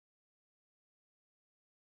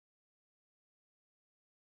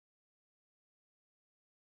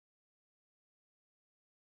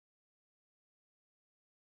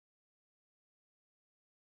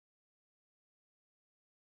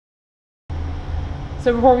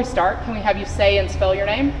So before we start, can we have you say and spell your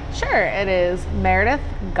name? Sure, it is Meredith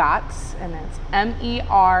Gotz, and it's Meredith,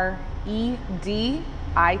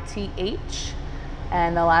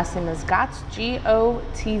 and the last name is Gotz,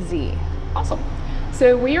 G-O-T-Z. Awesome.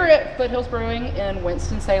 So we are at Foothills Brewing in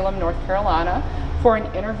Winston-Salem, North Carolina for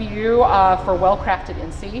an interview for Well Crafted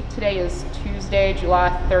NC. Today is Tuesday, July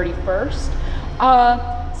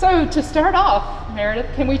 31st. So to start off, Meredith,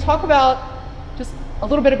 can we talk about just a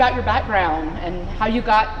little bit about your background and how you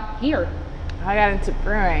got here? I got into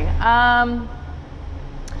brewing.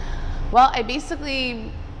 Well, I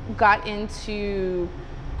basically got into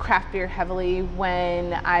craft beer heavily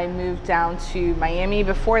when I moved down to Miami.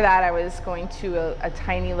 Before that, I was going to a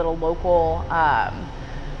tiny little local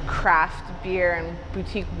craft beer and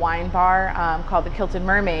boutique wine bar called the Kilted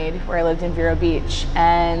Mermaid, where I lived in Vero Beach.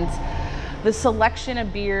 And the selection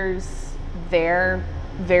of beers there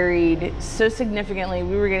varied so significantly.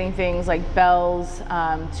 We were getting things like Bell's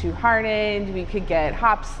Two Hearted, we could get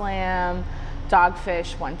Hop Slam,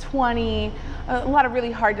 Dogfish 120, a lot of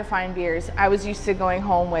really hard to find beers. I was used to going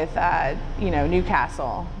home with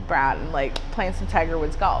Newcastle Brown and like playing some Tiger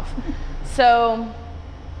Woods golf. So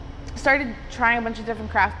started trying a bunch of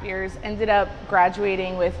different craft beers, ended up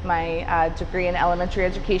graduating with my degree in elementary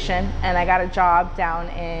education, and I got a job down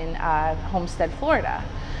in Homestead, Florida.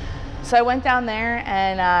 So I went down there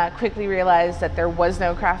and quickly realized that there was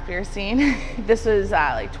no craft beer scene. This was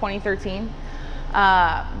like 2013.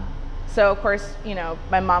 So of course,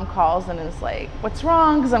 my mom calls and is like, "What's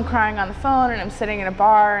wrong?" Because I'm crying on the phone and I'm sitting in a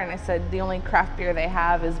bar, and I said the only craft beer they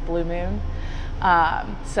have is Blue Moon.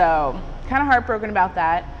 So kind of heartbroken about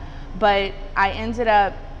that. But I ended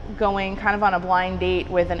up going kind of on a blind date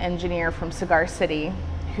with an engineer from Cigar City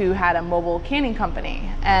who had a mobile canning company.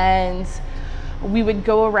 And we would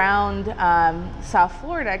go around South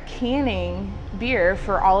Florida canning beer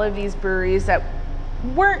for all of these breweries that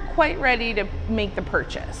weren't quite ready to make the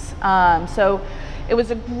purchase. So it was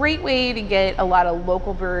a great way to get a lot of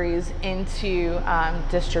local breweries into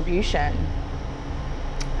distribution.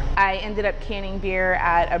 I ended up canning beer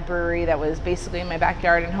at a brewery that was basically in my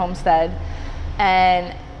backyard in Homestead.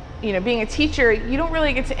 And being a teacher, you don't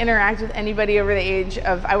really get to interact with anybody over the age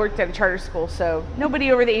of, I worked at a charter school, so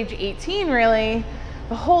nobody over the age of 18 really,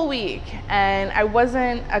 the whole week. And I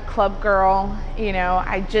wasn't a club girl,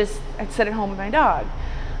 I'd sit at home with my dog.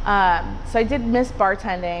 So I did miss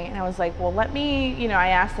bartending, and I was like, well, I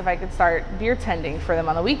asked if I could start beer tending for them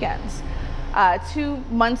on the weekends. 2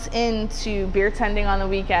 months into beer tending on the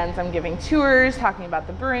weekends, I'm giving tours, talking about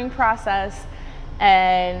the brewing process,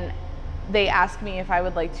 and they asked me if I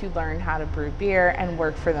would like to learn how to brew beer and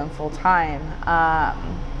work for them full time.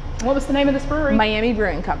 What was the name of this brewery? Miami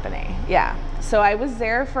Brewing Company, yeah. So I was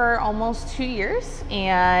there for almost 2 years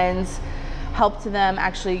and helped them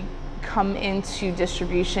actually come into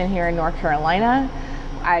distribution here in North Carolina.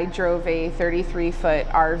 I drove a 33-foot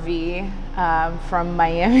RV from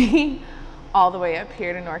Miami all the way up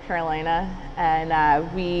here to North Carolina,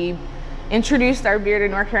 and we introduced our beer to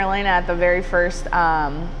North Carolina at the very first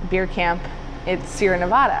beer camp at Sierra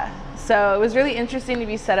Nevada. So it was really interesting to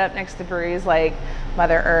be set up next to breweries like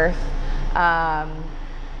Mother Earth.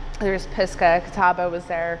 There was Pisca, Catawba was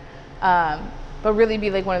there, but really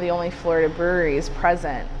be like one of the only Florida breweries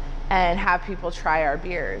present and have people try our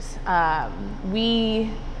beers.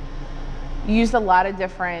 We used a lot of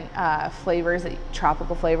different flavors,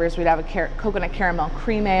 tropical flavors. We'd have a coconut caramel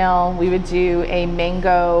cream ale. We would do a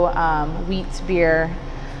mango wheat beer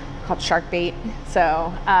called Shark Bait.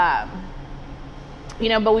 So, but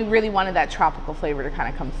we really wanted that tropical flavor to kind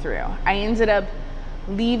of come through. I ended up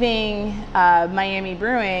leaving Miami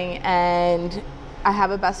Brewing, and I have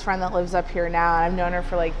a best friend that lives up here now, and I've known her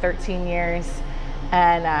for like 13 years.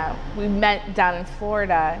 And we met down in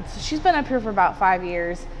Florida. So she's been up here for about 5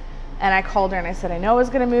 years. And I called her and I said, I know I was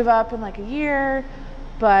gonna move up in like a year,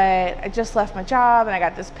 but I just left my job and I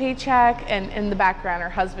got this paycheck. And in the background, her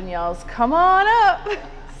husband yells, "Come on up."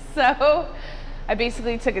 So I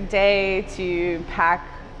basically took a day to pack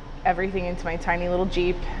everything into my tiny little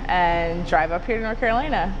Jeep and drive up here to North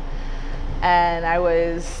Carolina. And I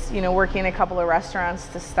was, working a couple of restaurants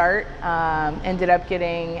to start. Ended up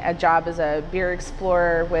getting a job as a beer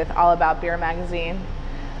explorer with All About Beer magazine.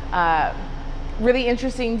 Really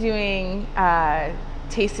interesting doing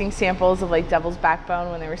tasting samples of like Devil's Backbone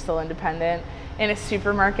when they were still independent in a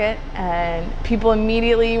supermarket, and people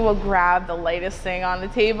immediately will grab the lightest thing on the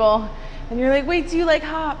table, and you're like, wait, do you like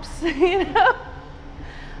hops?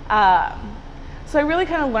 So I really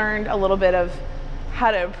kind of learned a little bit of how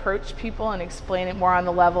to approach people and explain it more on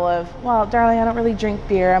the level of, well, darling, I don't really drink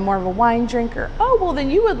beer. I'm more of a wine drinker. Oh, well, then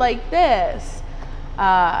you would like this.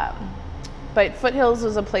 But Foothills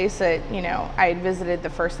was a place that, you know, I had visited the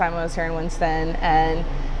first time I was here in Winston, and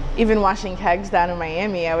even washing kegs down in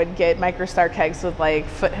Miami, I would get MicroStar kegs with like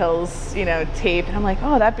Foothills, you know, tape, and I'm like,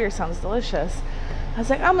 oh, that beer sounds delicious. I was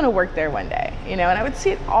like, I'm gonna work there one day, you know, and I would see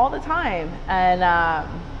it all the time. And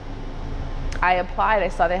I applied. I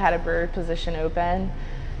saw they had a brewer position open,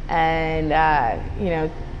 and you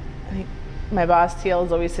know, I think my boss Teal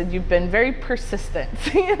has always said, you've been very persistent,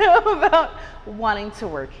 you know, about wanting to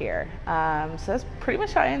work here. So that's pretty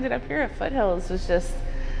much how I ended up here at Foothills, was just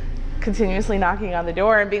continuously knocking on the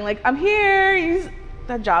door and being like, I'm here,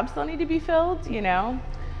 that job still need to be filled, you know.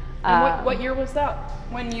 And what year was that?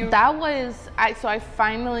 When you? That was, so I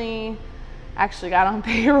finally actually got on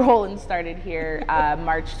payroll and started here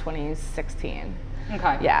March 2016.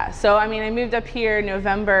 Okay. Yeah, so I mean, I moved up here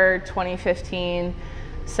November 2015.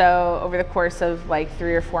 So over the course of like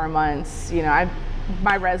 3 or 4 months, you know,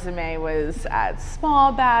 my resume was at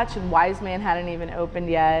Small Batch, and Wise Man hadn't even opened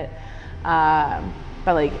yet.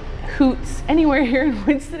 But like Hoots, anywhere here in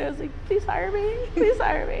Winston, I was like, please hire me, please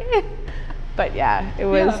hire me. But yeah, it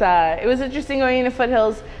was interesting going into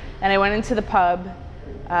Foothills, and I went into the pub,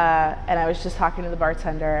 and I was just talking to the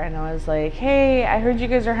bartender, and I was like, hey, I heard you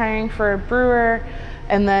guys are hiring for a brewer.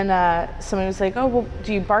 And then somebody was like, oh, well,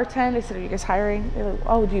 do you bartend? I said, are you guys hiring? They're like,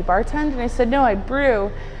 oh, do you bartend? And I said, no, I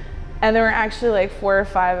brew. And there were actually like 4 or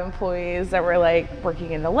 5 employees that were like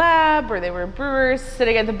working in the lab, or they were brewers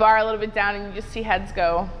sitting at the bar a little bit down, and you just see heads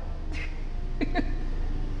go,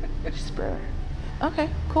 just brewer. Okay,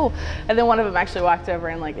 cool. And then one of them actually walked over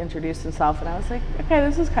and like introduced himself, and I was like, okay,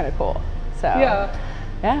 this is kind of cool. So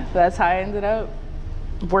yeah, so that's how I ended up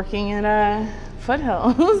working at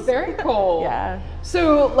Foothills. Very cool. Yeah.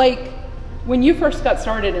 So like when you first got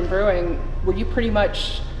started in brewing, were you pretty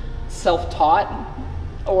much self-taught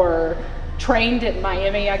or trained in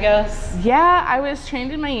Miami, I guess? Yeah, I was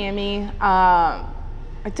trained in Miami. I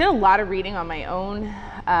did a lot of reading on my own.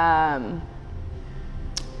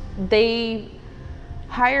 They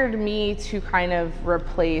hired me to kind of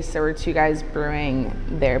replace, there were 2 guys brewing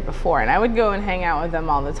there before, and I would go and hang out with them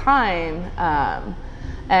all the time.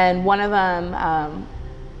 And one of them,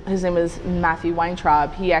 his name was Matthew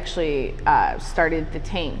Weintraub. He actually started the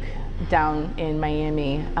Tank down in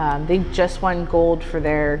Miami. They just won gold for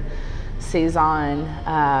their Saison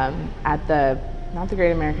at the, not the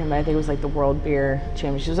Great American, but I think it was like the World Beer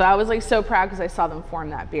Championships. So I was like so proud because I saw them form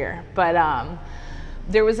that beer. But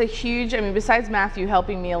there was a huge, I mean, besides Matthew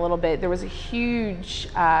helping me a little bit, there was a huge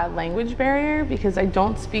language barrier because I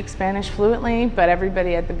don't speak Spanish fluently, but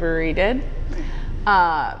everybody at the brewery did.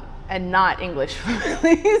 And not English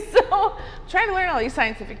fluently. So I'm trying to learn all these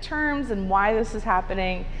scientific terms and why this is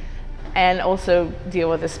happening, and also deal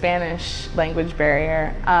with the Spanish language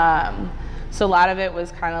barrier. So a lot of it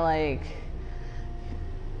was kind of like,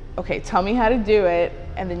 okay, tell me how to do it,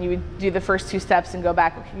 and then you would do the first 2 steps and go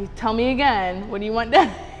back, okay, tell me again, what do you want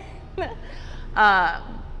done?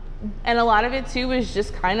 And a lot of it too was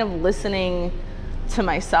just kind of listening to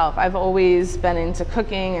myself. I've always been into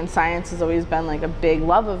cooking, and science has always been like a big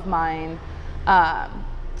love of mine.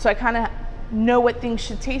 So I kind of know what things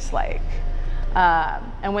should taste like.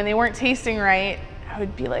 And when they weren't tasting right, I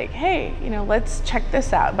would be like, hey, you know, let's check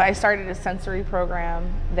this out. But I started a sensory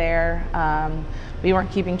program there. We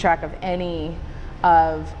weren't keeping track of any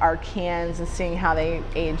of our cans and seeing how they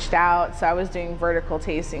aged out. So I was doing vertical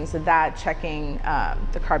tastings of that, checking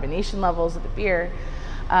the carbonation levels of the beer.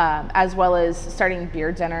 As well as starting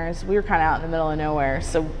beer dinners. We were kind of out in the middle of nowhere,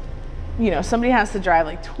 so you know, somebody has to drive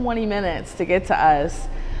like 20 minutes to get to us,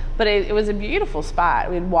 but it was a beautiful spot.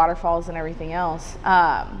 We had waterfalls and everything else,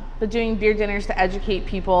 but doing beer dinners to educate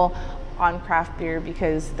people on craft beer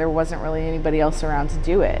because there wasn't really anybody else around to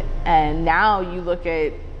do it. And now you look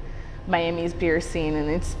at Miami's beer scene and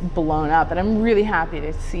it's blown up, and I'm really happy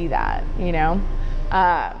to see that, you know.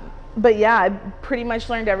 But yeah, I pretty much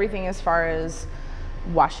learned everything as far as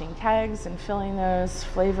washing kegs and filling those,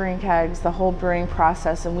 flavoring kegs, the whole brewing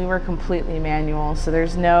process, and we were completely manual. So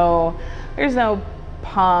there's no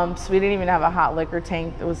pumps. We didn't even have a hot liquor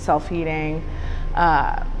tank that was self-heating.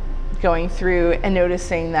 Going through and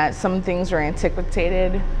noticing that some things were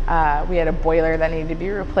antiquated. We had a boiler that needed to be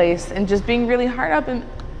replaced, and just being really hard up and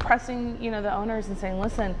pressing, you know, the owners and saying,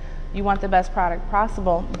 listen, you want the best product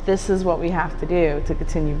possible. This is what we have to do to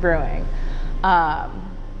continue brewing.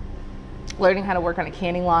 Learning how to work on a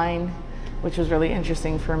canning line, which was really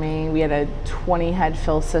interesting for me. We had a 20 head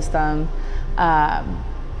fill system.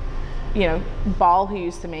 You know, Ball, who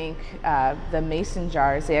used to make the mason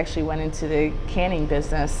jars, they actually went into the canning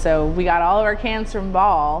business. So we got all of our cans from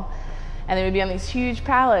Ball, and they would be on these huge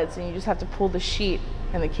pallets, and you just have to pull the sheet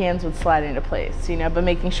and the cans would slide into place, you know, but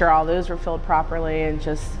making sure all those were filled properly, and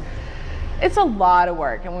just, it's a lot of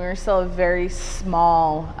work. And we were still a very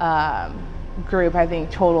small group. I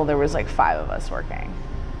think total there was like 5 of us working,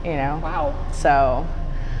 you know. Wow. So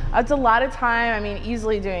it's a lot of time. I mean,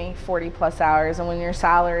 easily doing 40 plus hours. And when your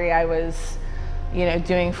salary, I was, you know,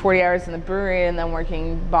 doing 40 hours in the brewery and then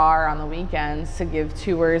working bar on the weekends to give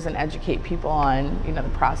tours and educate people on, you know, the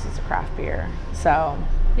process of craft beer. So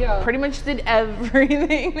yeah, pretty much did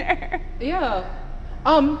everything there. Yeah.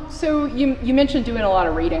 So you mentioned doing a lot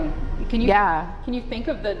of reading. Can you think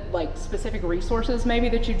of the like specific resources maybe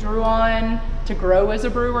that you drew on to grow as a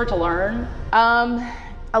brewer, to learn?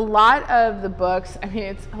 A lot of the books, I mean,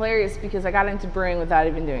 it's hilarious because I got into brewing without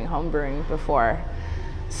even doing home brewing before.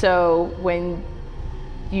 So when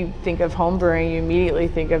you think of home brewing, you immediately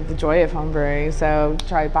think of the joy of home brewing. So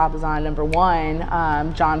try Babazon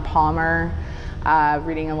 #1, John Palmer,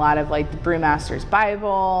 reading a lot of like the Brewmaster's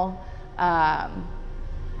Bible.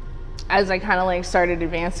 As I kind of like started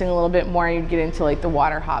advancing a little bit more, you'd get into like the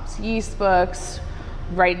water, hops, yeast books.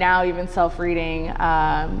 Right now, even self-reading,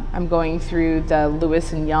 I'm going through the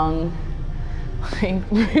Lewis and Young, like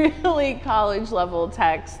really college level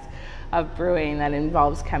text of brewing that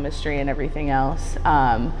involves chemistry and everything else.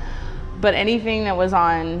 But anything that was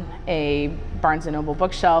on a Barnes & Noble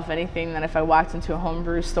bookshelf, anything that if I walked into a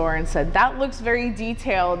homebrew store and said, that looks very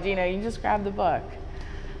detailed, you know, you just grab the book.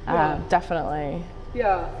 Yeah. Definitely.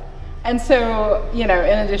 Yeah. And so, you know,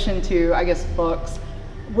 in addition to, I guess, books,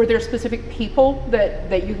 were there specific people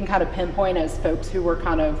that you can kind of pinpoint as folks who were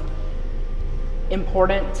kind of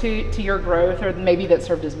important to your growth, or maybe that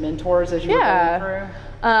served as mentors as you were going through?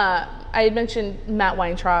 I had mentioned Matt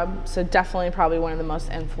Weintraub, so definitely probably one of the most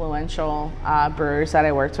influential brewers that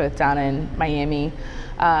I worked with down in Miami.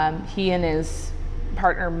 He and his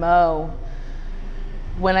partner Mo,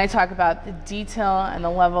 when I talk about the detail and the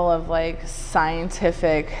level of like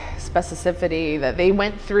scientific specificity that they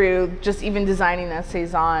went through, just even designing that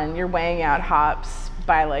Saison, you're weighing out hops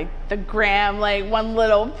by like the gram, like one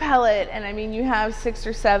little pellet. And I mean, you have 6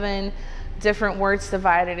 or 7 different worts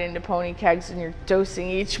divided into pony kegs, and you're dosing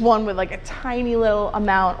each one with like a tiny little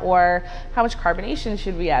amount, or how much carbonation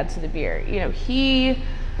should we add to the beer. You know, he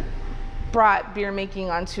brought beer making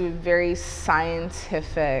onto a very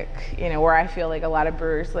scientific, you know, where I feel like a lot of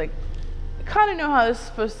brewers like kind of know how this is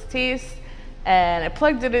supposed to taste, and I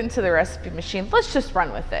plugged it into the recipe machine. Let's just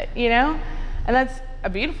run with it, you know? And that's a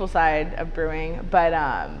beautiful side of brewing, but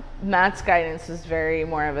Matt's guidance is very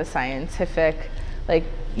more of a scientific, like,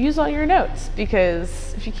 use all your notes,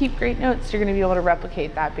 because if you keep great notes, you're going to be able to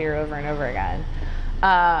replicate that beer over and over again.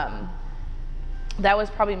 That was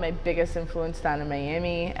probably my biggest influence down in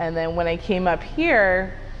Miami. And then when I came up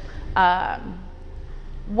here,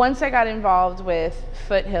 once I got involved with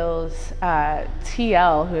Foothills,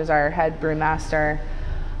 TL, who is our head brewmaster,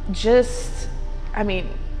 just, I mean,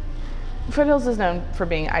 Foothills is known for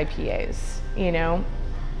being IPAs, you know,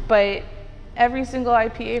 but every single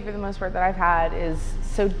IPA for the most part that I've had is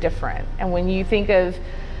so different. And when you think of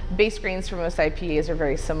base grains for most IPAs are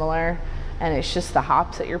very similar, and it's just the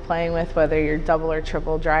hops that you're playing with, whether you're double or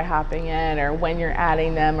triple dry hopping in, or when you're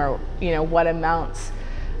adding them, or, you know, what amounts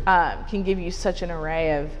can give you such an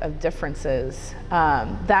array of differences.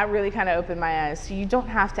 That really kind of opened my eyes. So you don't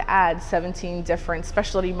have to add 17 different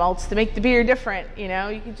specialty malts to make the beer different, you know,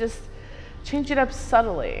 you can just change it up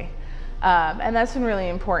subtly. And that's been really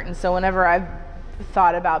important. So whenever I've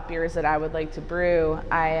thought about beers that I would like to brew,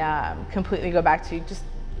 I completely go back to just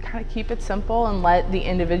kind of keep it simple and let the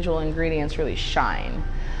individual ingredients really shine.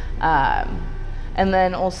 And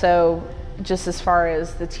then also, just as far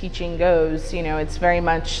as the teaching goes, you know, it's very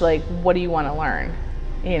much like, what do you want to learn?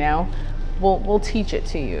 You know, we'll teach it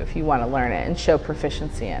to you if you want to learn it and show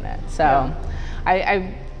proficiency in it. So yeah.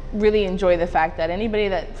 I really enjoy the fact that anybody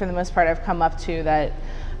that, for the most part, I've come up to that,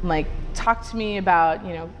 I'm like, talk to me about,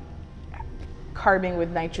 you know, carbing with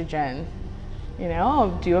nitrogen, you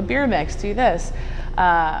know, do a beer mix, do this.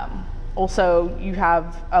 Also, you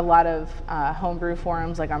have a lot of homebrew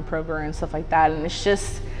forums like on ProBrewer and stuff like that, and it's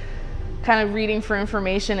just kind of reading for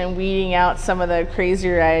information and weeding out some of the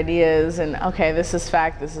crazier ideas and, okay, this is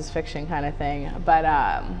fact, this is fiction kind of thing. But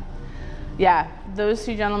yeah, those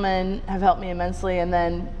two gentlemen have helped me immensely. And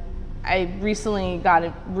then I recently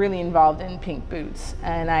got really involved in Pink Boots,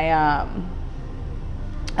 and I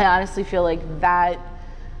honestly feel like that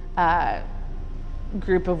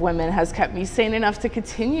group of women has kept me sane enough to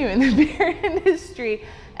continue in the beer industry.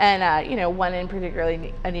 And you know, one in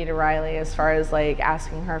particularly, Anita Riley, as far as like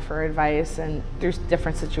asking her for advice and there's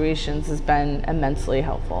different situations, has been immensely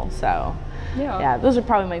helpful. So yeah, those are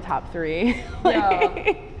probably my top 3.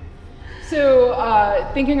 Yeah. So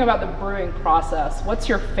thinking about the brewing process, what's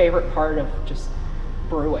your favorite part of just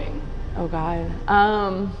brewing? Oh God.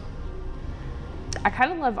 I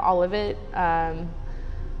kind of love all of it.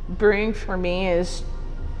 Brewing for me is,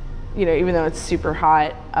 you know, even though it's super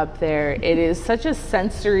hot up there, it is such a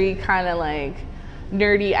sensory kind of like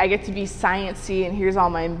nerdy. I get to be sciencey and here's all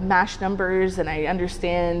my mash numbers and I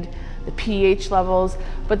understand the pH levels,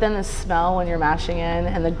 but then the smell when you're mashing in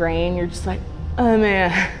and the grain, you're just like, oh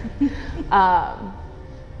man.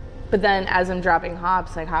 But then as I'm dropping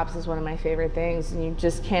hops, like hops is one of my favorite things, and you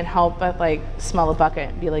just can't help but like smell a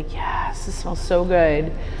bucket and be like, yes, this smells so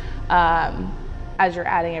good. As you're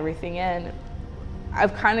adding everything in,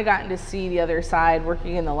 I've kind of gotten to see the other side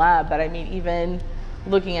working in the lab, but I mean, even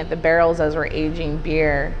looking at the barrels as we're aging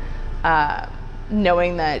beer,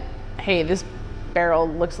 knowing that, hey, this barrel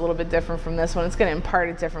looks a little bit different from this one. It's going to impart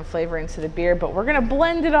a different flavor into the beer, but we're going to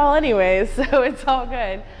blend it all anyways, so it's all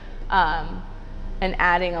good. And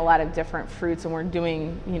adding a lot of different fruits, and we're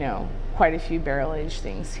doing, you know, quite a few barrel aged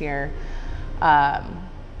things here.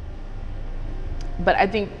 But I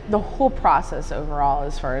think the whole process overall,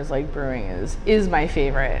 as far as like brewing is my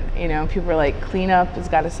favorite. You know, people are like, cleanup has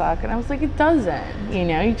got to suck, and I was like, it doesn't. You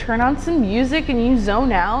know, you turn on some music and you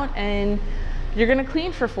zone out, and you're gonna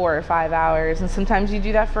clean for 4 or 5 hours, and sometimes you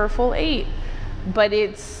do that for a full 8. But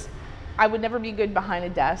I would never be good behind a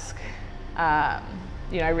desk.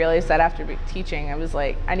 You know, I realized that after teaching, I was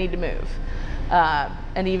like, I need to move.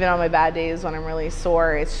 And even on my bad days when I'm really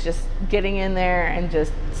sore, it's just getting in there and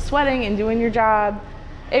just sweating and doing your job.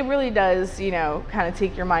 It really does, you know, kind of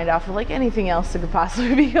take your mind off of like anything else that could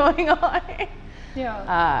possibly be going on.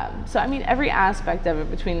 Yeah. So I mean, every aspect of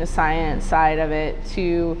it, between the science side of it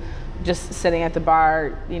to just sitting at the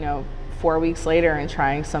bar, you know, 4 weeks later and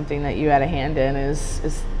trying something that you had a hand in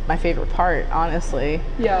is my favorite part, honestly.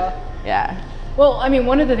 Yeah. Yeah. Well, I mean,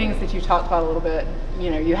 one of the things that you talked about a little bit, you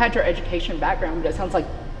know, you had your education background, but it sounds like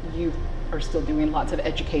you are still doing lots of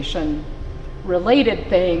education related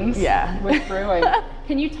things with brewing.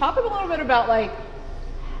 Can you talk a little bit about like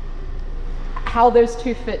how those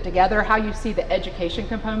two fit together, how you see the education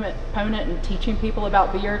component and teaching people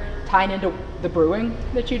about beer tying into the brewing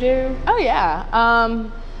that you do? Oh yeah.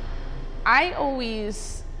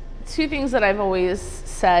 Two things that I've always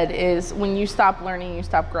said is when you stop learning, you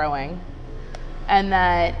stop growing. And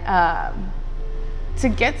that to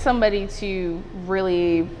get somebody to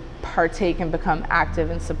really partake and become active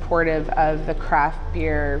and supportive of the craft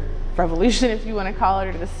beer revolution, if you want to call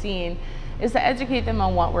it, or the scene, is to educate them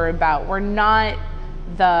on what we're about. We're not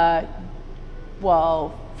the,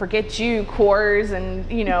 well, forget you, Coors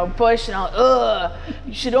and, you know, Bush and all,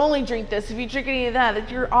 you should only drink this. If you drink any of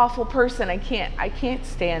that you're an awful person. I can't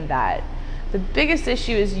stand that. The biggest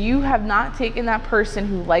issue is you have not taken that person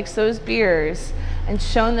who likes those beers and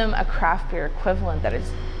shown them a craft beer equivalent that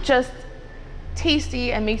is just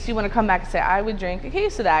tasty and makes you want to come back and say, I would drink a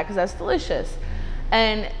case of that because that's delicious.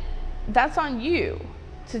 And that's on you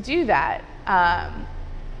to do that.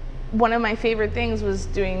 One of my favorite things was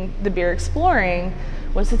doing the beer exploring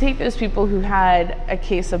was to take those people who had a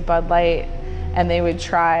case of Bud Light and they would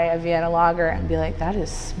try a Vienna lager and be like, that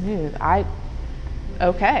is smooth.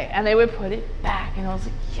 Okay, and they would put it back, and I was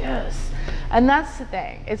like, yes. And that's the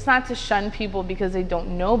thing. It's not to shun people because they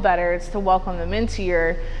don't know better. It's to welcome them into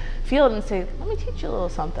your field and say, let me teach you a little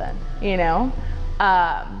something, you know?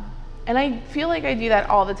 And I feel like I do that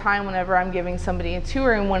all the time whenever I'm giving somebody a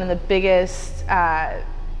tour, and one of the biggest, I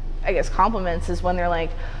guess, compliments is when they're like,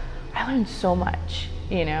 I learned so much,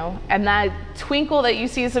 you know? And that twinkle that you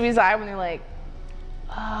see in somebody's eye when they're like,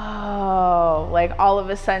 oh, like all of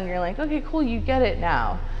a sudden you're like, okay, cool, you get it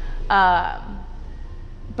now.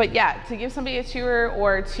 But yeah, to give somebody a tour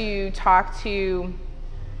or to talk to,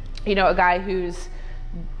 you know, a guy who's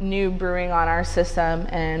new brewing on our system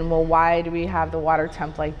and, well, why do we have the water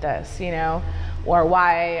temp like this, you know, or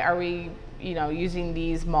why are we, you know, using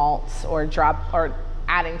these malts or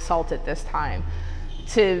adding salt at this time,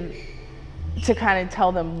 to kind of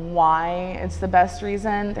tell them why it's the best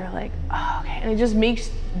reason. They're like, oh, okay. And it just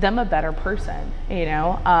makes them a better person, you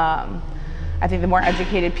know? I think the more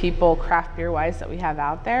educated people, craft beer wise, that we have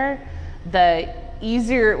out there, the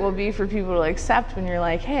easier it will be for people to accept when you're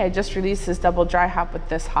like, hey, I just released this double dry hop with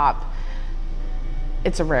this hop.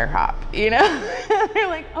 It's a rare hop, you know? They're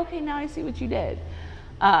like, okay, now I see what you did.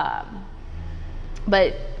 But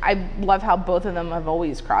I love how both of them have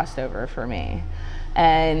always crossed over for me.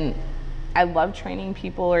 And I love training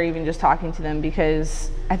people or even just talking to them, because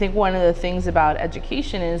I think one of the things about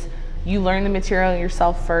education is you learn the material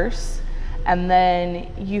yourself first, and then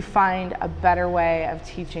you find a better way of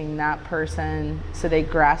teaching that person so they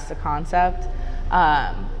grasp the concept.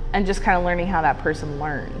 and just kind of learning how that person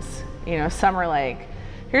learns. You know, some are like,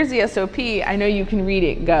 here's the SOP, I know you can read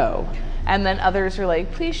it, go. And then others are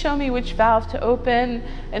like, please show me which valve to open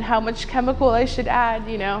and how much chemical I should add,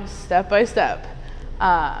 you know, step by step.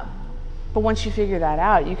 But once you figure that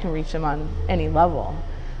out, you can reach them on any level.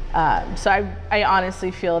 So I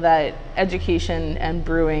honestly feel that education and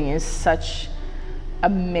brewing is such a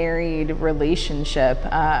married relationship,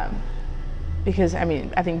 because I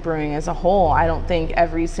mean, I think brewing as a whole, I don't think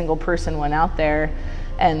every single person went out there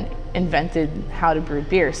and invented how to brew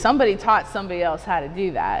beer. Somebody taught somebody else how to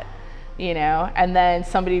do that, you know, and then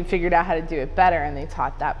somebody figured out how to do it better and they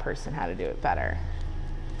taught that person how to do it better.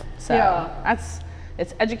 So yeah.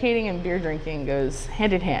 It's educating and beer drinking goes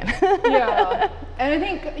hand in hand. Yeah, and I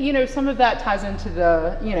think, you know, some of that ties into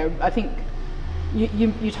the, you know, I think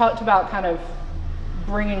you talked about kind of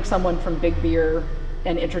bringing someone from big beer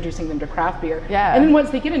and introducing them to craft beer. Yeah. And then once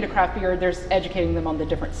they get into craft beer, there's educating them on the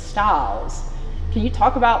different styles. Can you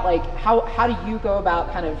talk about like how do you go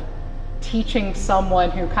about kind of teaching someone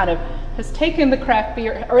who kind of has taken the craft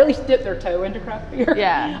beer, or at least dipped their toe into craft beer,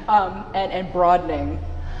 and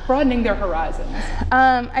broadening their horizons?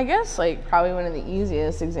 I guess like probably one of the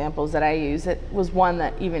easiest examples that I use, it was one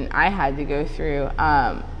that even I had to go through.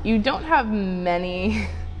 You don't have many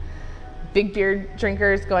big beer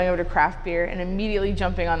drinkers going over to craft beer and immediately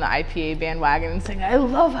jumping on the IPA bandwagon and saying, I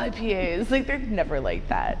love IPAs. Like, they're never like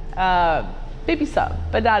that. Maybe some,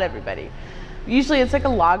 but not everybody. Usually it's like a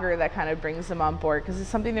lager that kind of brings them on board because it's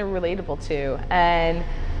something they're relatable to. And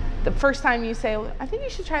the first time you say, I think you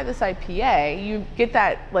should try this IPA, you get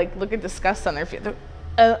that like look of disgust on their face.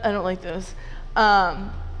 I don't like those.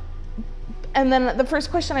 And then the first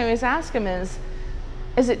question I always ask them is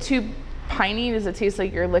it too piney? Does it taste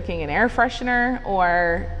like you're licking an air freshener,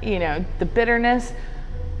 or, you know, the bitterness?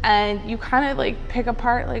 And you kind of like pick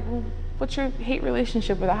apart, like, well, what's your hate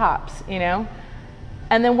relationship with the hops, you know?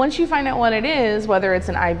 And then once you find out what it is, whether it's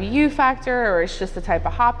an IBU factor or it's just the type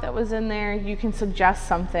of hop that was in there, you can suggest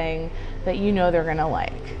something that you know they're gonna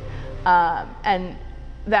like. And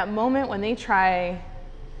that moment when they try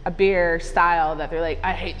a beer style that they're like,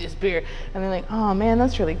 I hate this beer, and they're like, oh man,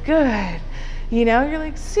 that's really good. You know, you're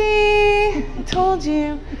like, see, I told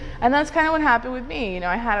you. And that's kind of what happened with me. You know,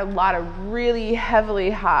 I had a lot of really heavily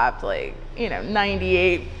hopped, like, you know,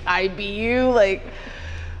 98 IBU, like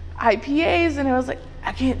IPAs, and I was like,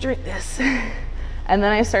 I can't drink this. And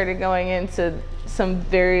then I started going into some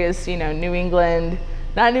various, you know, New England,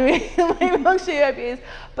 not New England milkshake IPAs,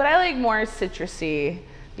 but I like more citrusy,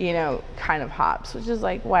 you know, kind of hops, which is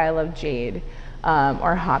like why I love Jade.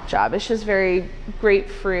 Or Hop Job. It's just very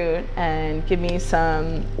grapefruit, and give me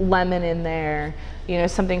some lemon in there, you know,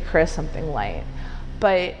 something crisp, something light.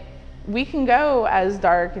 But we can go as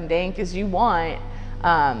dark and dank as you want.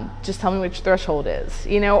 Just tell me which threshold is,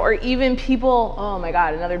 you know, or even people, oh my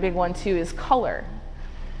God, another big one too is color.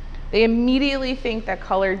 They immediately think that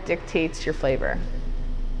color dictates your flavor.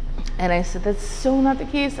 And I said, that's so not the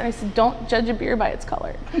case. And I said, don't judge a beer by its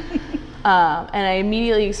color. And I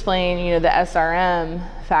immediately explained, you know, the SRM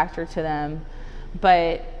factor to them,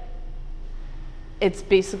 but it's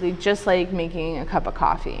basically just like making a cup of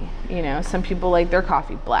coffee. You know, some people like their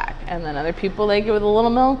coffee black, and then other people like it with a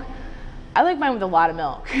little milk. I like mine with a lot of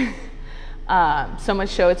milk. So much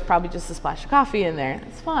so it's probably just a splash of coffee in there.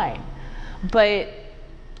 It's fine. But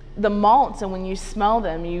the malts, and when you smell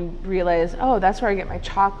them, you realize, oh, that's where I get my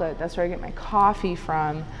chocolate. That's where I get my coffee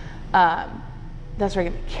from. That's where I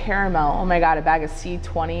get my caramel. Oh my God, a bag of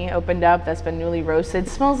C20 opened up that's been newly roasted. It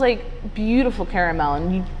smells like beautiful caramel,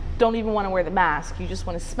 and you don't even want to wear the mask. You just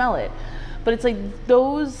want to smell it. But it's like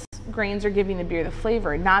those grains are giving the beer the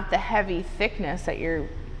flavor, not the heavy thickness that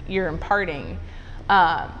you're imparting,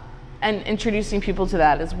 and introducing people to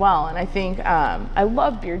that as well. And I think I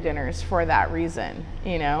love beer dinners for that reason.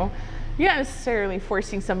 You know, you're not necessarily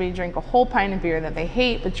forcing somebody to drink a whole pint of beer that they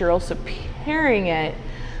hate, but you're also pairing it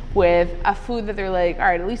with a food that they're like, all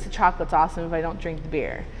right, at least the chocolate's awesome if I don't drink the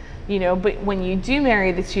beer, you know. But when you do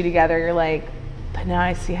marry the two together, you're like, but now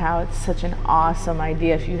I see how it's such an awesome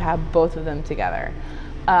idea if you have both of them together.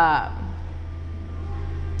 So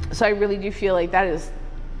I really do feel like that is,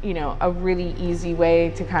 you know, a really easy way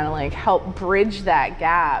to kind of like help bridge that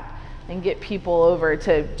gap and get people over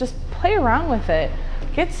to just play around with it.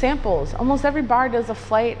 Get samples. Almost every bar does a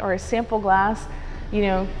flight or a sample glass. You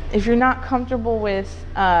know, if you're not comfortable with,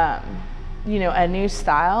 you know, a new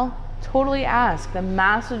style, totally ask. The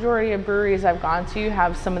mass majority of breweries I've gone to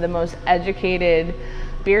have some of the most educated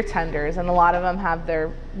beer tenders, and a lot of them have their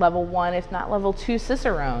level 1, if not level 2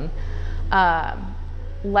 Cicerone.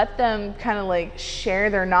 let them kind of like share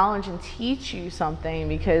their knowledge and teach you something,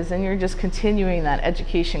 because then you're just continuing that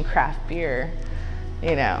education craft beer,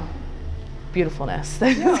 you know, beautifulness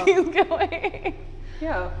that is going.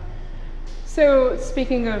 Yeah. So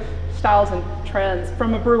speaking of styles and trends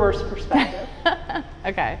from a brewer's perspective,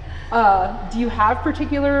 okay. Do you have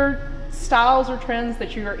particular styles or trends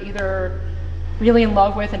that you are either really in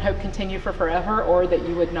love with and hope continue for forever, or that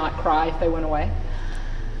you would not cry if they went away?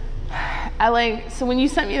 So when you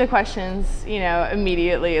sent me the questions, you know,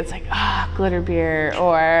 immediately it's like, glitter beer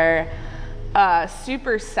or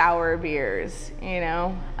super sour beers, you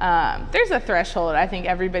know. There's a threshold, I think,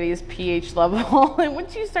 everybody's pH level. And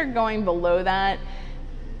once you start going below that,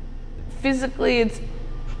 physically it's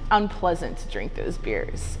unpleasant to drink those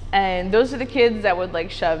beers. And those are the kids that would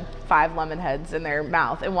like shove 5 lemon heads in their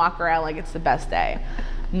mouth and walk around like it's the best day.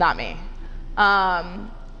 Not me.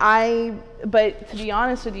 But to be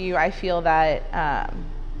honest with you, I feel that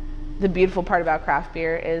the beautiful part about craft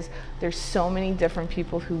beer is there's so many different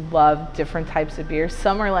people who love different types of beer.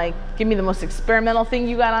 Some are like, give me the most experimental thing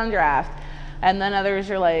you got on draft. And then others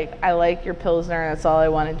are like, I like your Pilsner, that's all I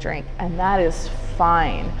want to drink. And that is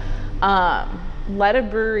fine. Let a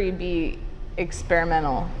brewery be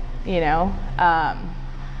experimental, you know.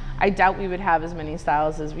 I doubt we would have as many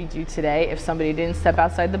styles as we do today if somebody didn't step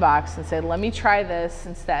outside the box and said, let me try this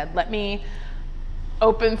instead. Let me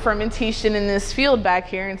open fermentation in this field back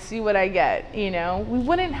here and see what I get. You know, we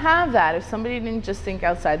wouldn't have that if somebody didn't just think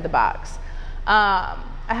outside the box. I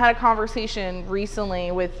had a conversation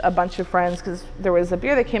recently with a bunch of friends because there was a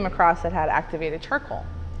beer that came across that had activated charcoal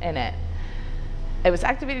in it. It was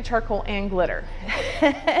activated charcoal and glitter.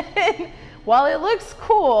 While it looks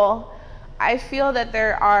cool, I feel that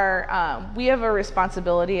we have a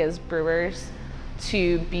responsibility as brewers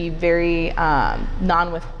to be very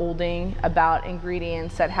non-withholding about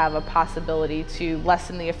ingredients that have a possibility to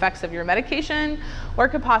lessen the effects of your medication or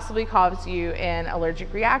could possibly cause you an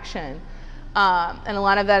allergic reaction. And a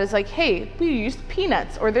lot of that is like, hey, we used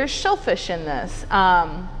peanuts, or there's shellfish in this.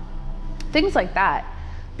 Things like that.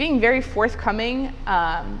 Being very forthcoming,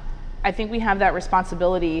 I think we have that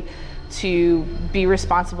responsibility to be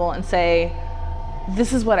responsible and say,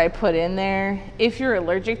 this is what I put in there. If you're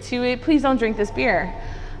allergic to it, please don't drink this beer.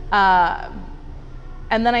 And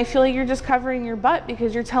then I feel like you're just covering your butt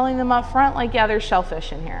because you're telling them up front, like, yeah, there's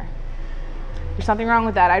shellfish in here. There's something wrong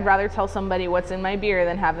with that. I'd rather tell somebody what's in my beer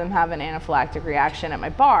than have them have an anaphylactic reaction at my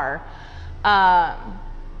bar.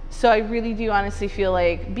 So I really do honestly feel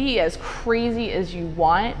like be as crazy as you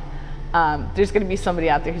want. There's going to be somebody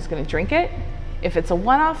out there who's going to drink it. If it's a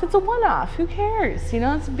one-off, it's a one-off. Who cares? You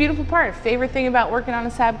know, it's a beautiful part. Favorite thing about working on a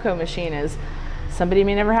Sabco machine is somebody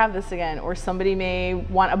may never have this again, or somebody may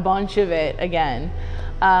want a bunch of it again.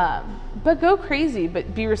 But go crazy,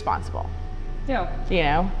 but be responsible. Yeah. You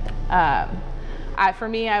know, for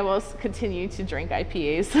me, I will continue to drink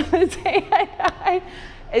IPAs to the day I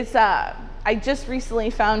die. I just recently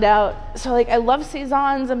found out, so like I love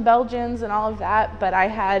Saisons and Belgians and all of that, but I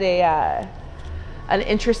had an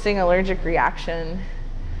interesting allergic reaction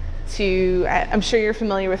to, I'm sure you're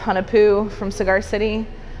familiar with Hunapoo from Cigar City.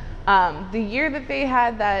 The year that they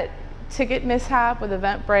had that ticket mishap with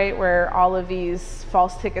Eventbrite where all of these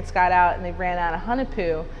false tickets got out and they ran out of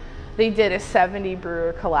Hunapoo, they did a 70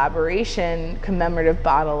 brewer collaboration commemorative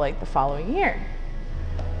bottle like the following year.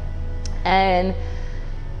 And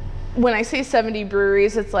when I say 70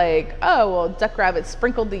 breweries, it's like, oh, well, Duck Rabbit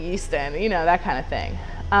sprinkled the yeast in, you know, that kind of thing.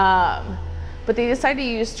 But they decided to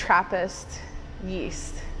use Trappist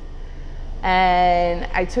yeast. And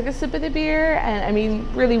I took a sip of the beer, and I mean,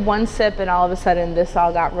 really one sip, and all of a sudden this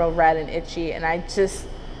all got real red and itchy, and I just,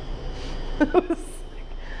 I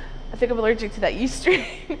think I'm allergic to that yeast strain.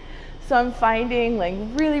 So I'm finding like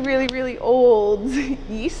really, really, really old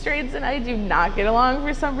yeast strains, and I do not get along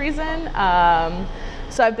for some reason.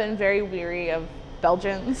 So I've been very weary of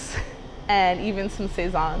Belgians and even some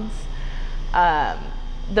Saisons.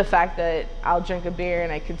 The fact that I'll drink a beer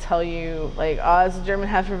and I could tell you like, oh, it's a German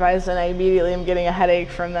Hefeweizen, I immediately am getting a headache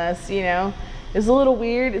from this, you know. It's a little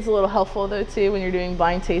weird. It's a little helpful though too when you're doing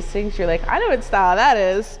blind tastings. You're like, I know what style that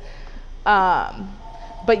is.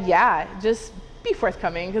 But yeah, just be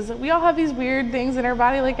forthcoming because we all have these weird things in our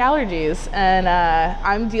body like allergies, and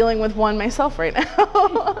I'm dealing with one myself right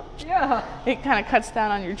now. Yeah. It kind of cuts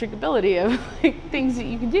down on your drinkability of like, things that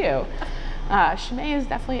you can do. Chimay is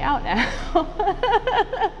definitely out now.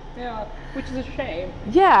 Yeah, which is a shame.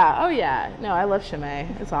 Yeah, oh yeah. No, I love Chimay.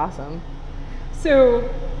 It's awesome. So,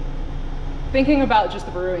 thinking about just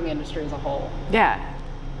the brewing industry as a whole. Yeah.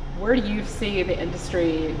 Where do you see the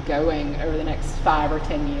industry going over the next 5 or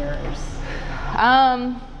 10 years?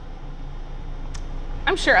 I'm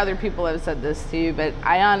I'm sure other people have said this too, but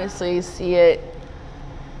I honestly see it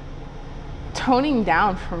toning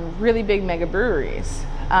down from really big mega breweries.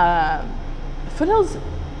 Foothills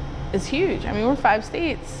is huge. I mean, we're 5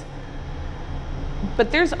 states,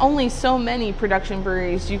 but there's only so many production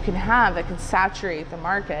breweries you can have that can saturate the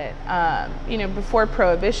market. You know, before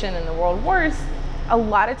Prohibition and the World Wars, a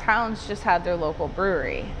lot of towns just had their local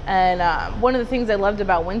brewery. And one of the things I loved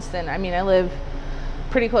about Winston, I mean, I live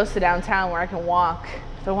pretty close to downtown where I can walk.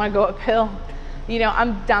 If I want to go uphill, you know,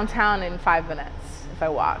 I'm downtown in 5 minutes if I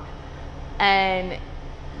walk. And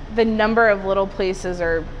the number of little places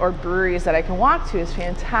or breweries that I can walk to is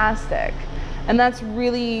fantastic. And that's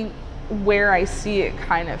really where I see it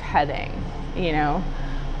kind of heading, you know.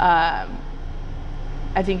 I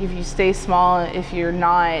think if you stay small, if you're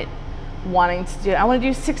not wanting to do, I want to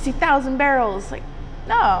do 60,000 barrels, like,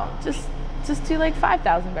 no, just do like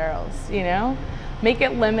 5,000 barrels, you know. Make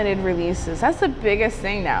it limited releases. That's the biggest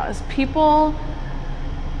thing now, is people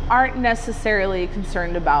aren't necessarily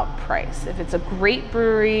concerned about price. If it's a great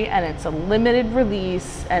brewery and it's a limited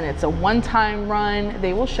release and it's a one-time run,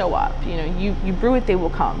 they will show up. You know, you brew it, they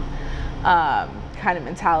will come, kind of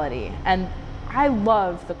mentality. And I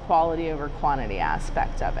love the quality over quantity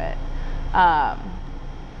aspect of it.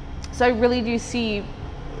 So I really do see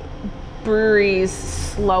breweries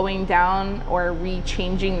slowing down or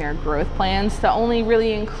re-changing their growth plans to only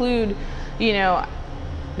really include, you know,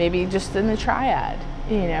 maybe just in the triad,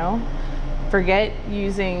 you know, forget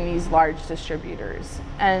using these large distributors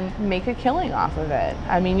and make a killing off of it.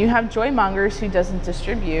 I mean, you have Joymongers who doesn't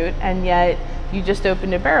distribute, and yet you just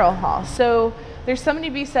opened a barrel hall. So there's something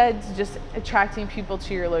to be said to just attracting people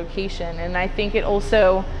to your location. And I think it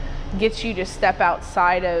also gets you to step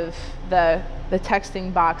outside of the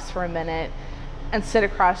texting box for a minute and sit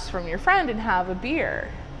across from your friend and have a beer.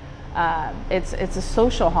 It's a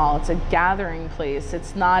social hall. It's a gathering place.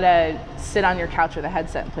 It's not a sit on your couch with a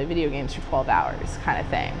headset and play video games for 12 hours kind of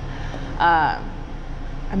thing.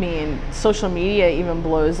 I mean, social media even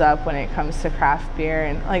blows up when it comes to craft beer.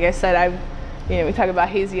 And like I said, you know, we talk about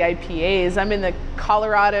hazy IPAs. I'm in the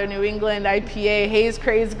Colorado, New England IPA Haze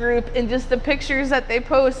Craze group, and just the pictures that they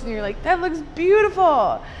post, and you're like, that looks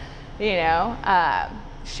beautiful. You know,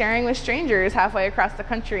 sharing with strangers halfway across the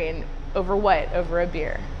country, and over what? Over a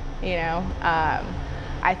beer. You know,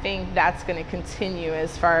 I think that's going to continue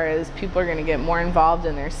as far as people are going to get more involved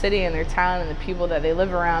in their city and their town and the people that they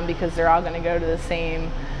live around, because they're all going to go to the same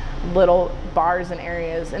little bars and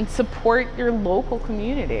areas and support your local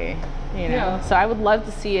community, you know. Yeah. So I would love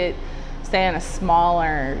to see it stay on a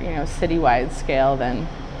smaller, you know, citywide scale than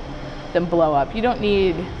blow up. You don't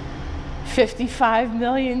need 55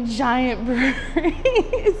 million giant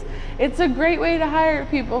breweries. It's a great way to hire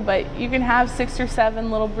people, but you can have 6 or 7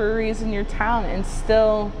 little breweries in your town and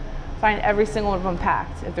still find every single one of them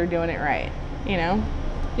packed if they're doing it right, you know?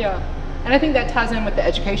 Yeah, and I think that ties in with the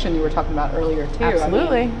education you were talking about earlier too.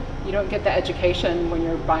 Absolutely. I mean, you don't get the education when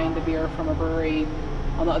you're buying the beer from a brewery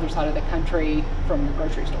on the other side of the country from the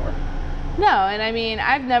grocery store. No, and I mean,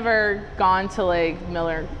 I've never gone to like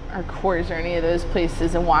Miller or Coors or any of those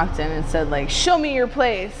places and walked in and said like, show me your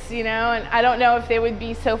place, you know? And I don't know if they would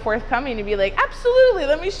be so forthcoming to be like, absolutely,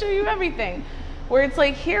 let me show you everything. Where it's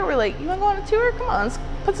like, here, we're like, you wanna go on a tour? Come on, let's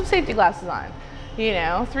put some safety glasses on. You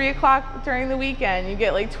know, 3 o'clock during the weekend, you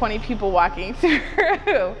get like 20 people walking through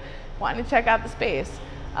wanting to check out the space.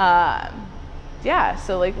 Yeah,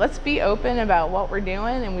 so like, let's be open about what we're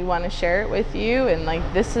doing, and we want to share it with you, and like,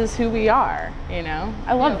 this is who we are, you know?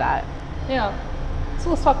 I love that. Yeah. So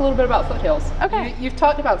let's talk a little bit about Foothills. Okay. You've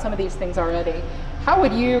talked about some of these things already. How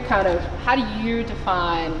do you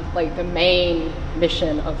define like the main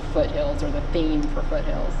mission of Foothills, or the theme for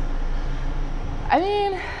Foothills? I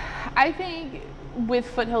mean, I think with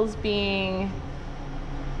Foothills being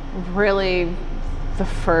really the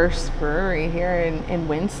first brewery here in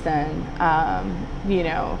Winston, you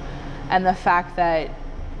know, and the fact that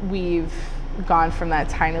we've gone from that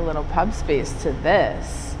tiny little pub space to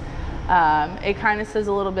this, it kind of says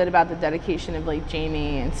a little bit about the dedication of like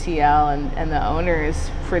Jamie and CL and the owners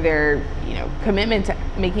for their, you know, commitment to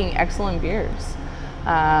making excellent beers.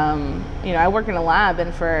 You know, I work in a lab,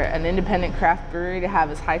 and for an independent craft brewery to have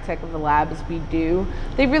as high tech of a lab as we do,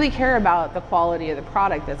 they really care about the quality of the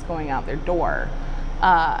product that's going out their door.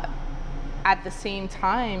 At the same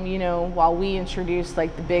time, you know, while we introduce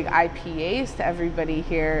like the big IPAs to everybody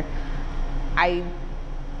here, I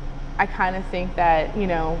kind of think that, you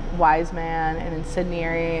know, Wiseman and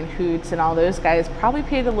Incendiary and Hoots and all those guys probably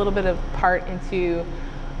played a little bit of part into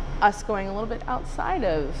us going a little bit outside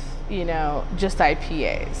of, you know, just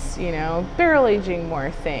IPAs, you know, barrel aging more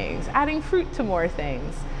things, adding fruit to more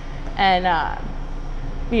things. And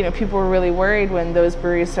you know, people were really worried when those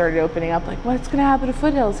breweries started opening up, like, what's going to happen to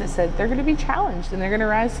Foothills? I said, they're going to be challenged and they're going to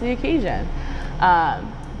rise to the occasion.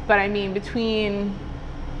 But I mean, between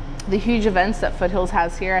the huge events that Foothills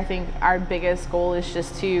has here, I think our biggest goal is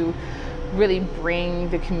just to really bring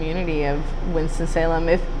the community of Winston-Salem,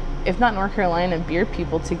 if not North Carolina, beer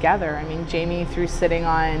people together. I mean, Jamie, through sitting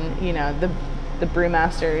on, you know, the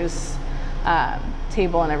brewmasters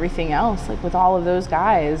table and everything else, like with all of those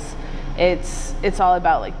guys, it's all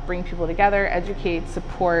about like bring people together, educate,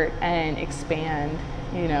 support, and expand,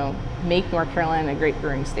 you know, make North Carolina a great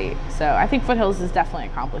brewing state. So I think Foothills has definitely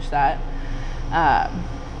accomplished that,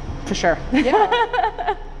 for sure.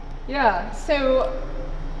 Yeah. Yeah. So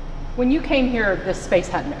when you came here, this space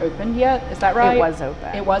hadn't opened yet, is that right? It was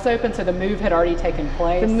open. It was open, so the move had already taken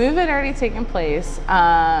place? The move had already taken place.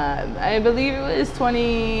 I believe it was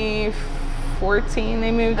 2014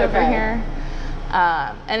 they moved over here.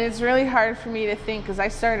 And it's really hard for me to think, because I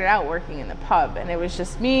started out working in the pub, and it was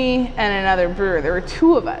just me and another brewer. There were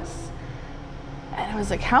two of us. And I was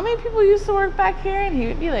like, how many people used to work back here? And he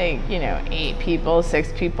would be like, you know, 8 people,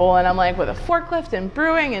 6 people. And I'm like, with a forklift and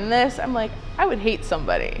brewing and this, I'm like, I would hate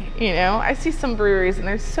somebody, you know? I see some breweries and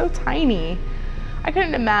they're so tiny. I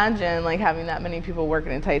couldn't imagine like having that many people work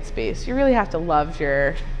in a tight space. You really have to love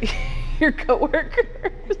your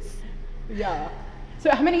coworkers. Yeah.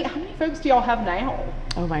 So how many folks do y'all have now?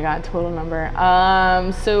 Oh my God, total number.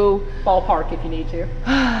 So ballpark if you need to.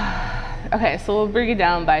 Okay, so we'll break it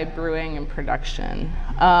down by brewing and production.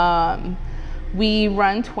 We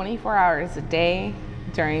run 24 hours a day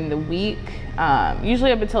during the week,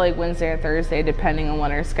 usually up until like Wednesday or Thursday, depending on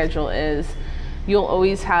what our schedule is. You'll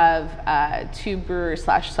always have 2 brewers /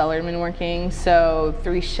 cellarmen working, so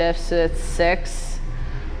 3 shifts, so it's 6.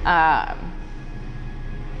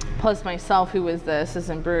 Plus myself, who was the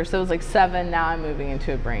assistant brewer, so it was like 7. Now I'm moving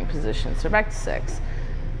into a brewing position, so back to 6.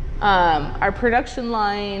 Our production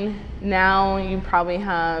line, now you probably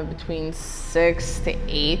have between 6 to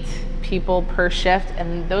 8 people per shift,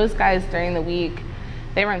 and those guys during the week,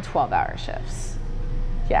 they run 12-hour shifts.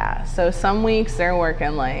 Yeah, so some weeks they're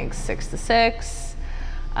working like 6 to 6.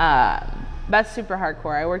 That's super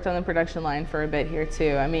hardcore. I worked on the production line for a bit here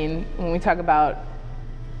too. I mean, when we talk about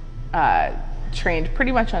trained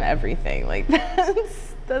pretty much on everything, like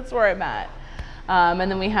that's where I'm at. And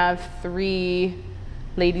then we have 3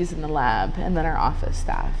 ladies in the lab, and then our office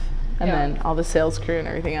staff, and then all the sales crew and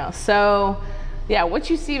everything else. So yeah, what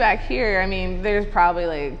you see back here, I mean, there's probably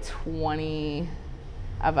like 20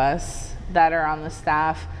 of us that are on the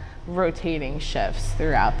staff rotating shifts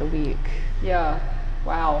throughout the week. Yeah.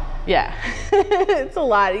 Wow. Yeah. It's a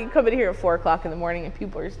lot. You come in here at 4 o'clock in the morning and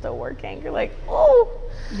people are still working. You're like, oh,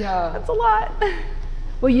 yeah, that's a lot.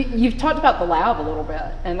 Well, you've talked about the lab a little bit,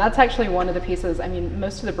 and that's actually one of the pieces. I mean,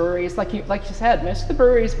 most of the breweries, like you said, most of the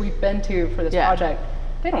breweries we've been to for this project,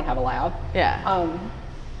 they don't have a lab. Yeah.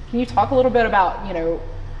 Can you talk a little bit about, you know,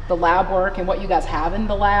 the lab work and what you guys have in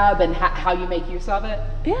the lab and how you make use of it?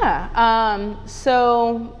 Yeah.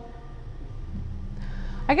 So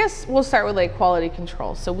I guess we'll start with like quality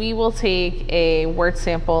control. So we will take a wort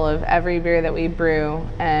sample of every beer that we brew,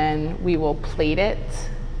 and we will plate it.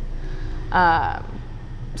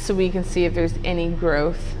 So we can see if there's any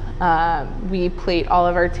growth. We plate all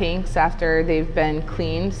of our tanks after they've been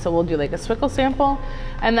cleaned. So we'll do like a swickle sample,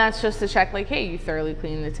 and that's just to check like, hey, you thoroughly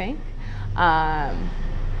cleaned the tank.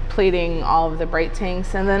 Plating all of the bright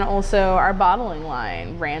tanks, and then also our bottling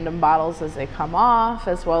line, random bottles as they come off,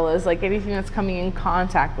 as well as like anything that's coming in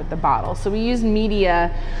contact with the bottle. So we use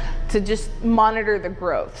media to just monitor the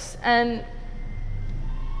growths. And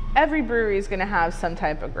every brewery is going to have some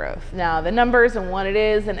type of growth. Now, the numbers and what it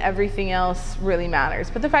is and everything else really matters.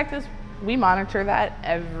 But the fact is, we monitor that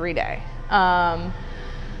every day.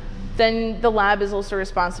 Then the lab is also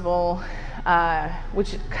responsible,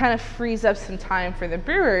 which kind of frees up some time for the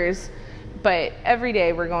brewers. But every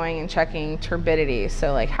day we're going and checking turbidity.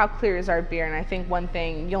 So like, how clear is our beer? And I think one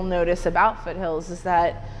thing you'll notice about Foothills is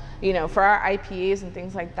that, you know, for our IPAs and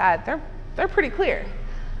things like that, they're pretty clear.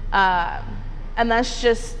 And that's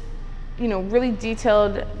just, you know, really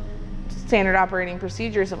detailed standard operating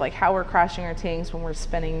procedures of like how we're crashing our tanks when we're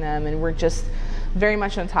spinning them, and we're just very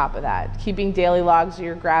much on top of that. Keeping daily logs of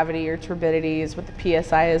your gravity, your turbidities, what the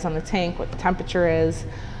PSI is on the tank, what the temperature is.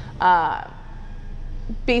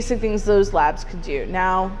 Basic things those labs could do.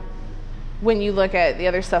 Now, when you look at the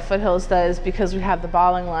other stuff Foothills does, because we have the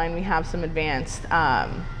bottling line, we have some advanced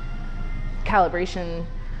calibration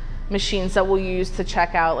machines that we'll use to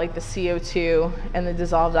check out like the CO2 and the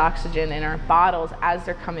dissolved oxygen in our bottles as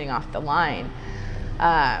they're coming off the line.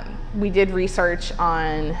 we did research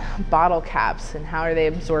on bottle caps and how are they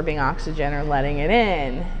absorbing oxygen or letting it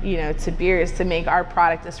in, you know, to beers to make our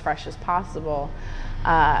product as fresh as possible.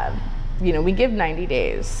 You know, we give 90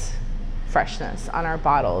 days freshness on our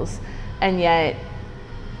bottles, and yet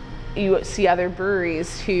you see other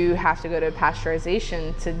breweries who have to go to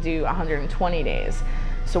pasteurization to do 120 days.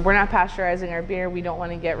 So we're not pasteurizing our beer. We don't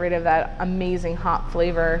want to get rid of that amazing hop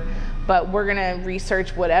flavor, but we're going to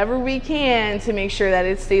research whatever we can to make sure that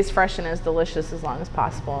it stays fresh and as delicious as long as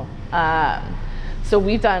possible. So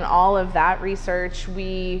we've done all of that research.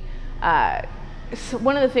 So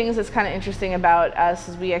one of the things that's kind of interesting about us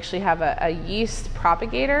is we actually have a yeast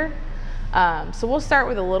propagator. So we'll start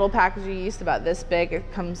with a little package of yeast about this big.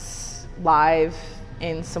 It comes live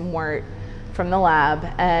in some wort from the lab,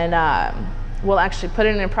 and we'll actually put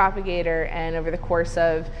it in a propagator, and over the course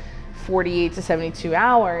of 48 to 72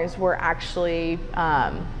 hours, we're actually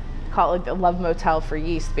call it like the love motel for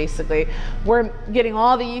yeast. Basically, we're getting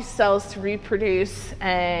all the yeast cells to reproduce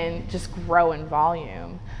and just grow in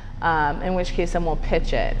volume, in which case then we'll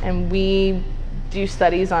pitch it. And we do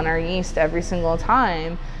studies on our yeast every single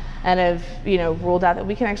time, and have, you know, ruled out that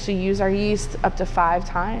we can actually use our yeast up to 5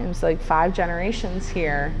 times, like 5 generations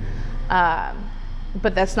here.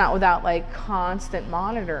 But that's not without like constant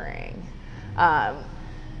monitoring.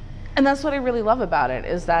 And that's what I really love about it,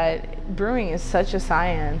 is that brewing is such a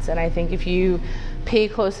science. And I think if you pay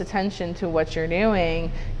close attention to what you're doing,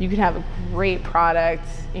 you can have a great product,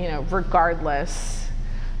 you know, regardless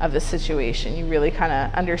of the situation. You really kind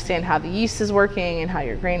of understand how the yeast is working and how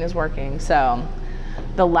your grain is working. So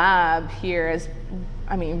the lab here is,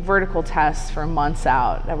 I mean, vertical tests for months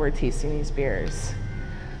out that we're tasting these beers.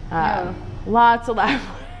 Lots of lab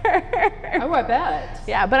work. Oh, I bet.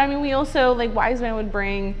 Yeah, but I mean, we also, like, Wiseman would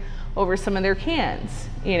bring over some of their cans,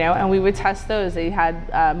 you know, and we would test those. They had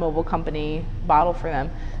a mobile company bottle for them,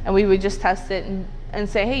 and we would just test it and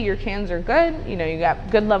say, hey, your cans are good. You know, you got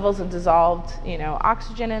good levels of dissolved, you know,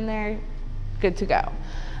 oxygen in there, good to go.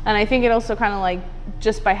 And I think it also kind of like,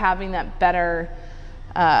 just by having that better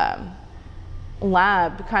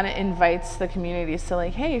lab kind of invites the communities to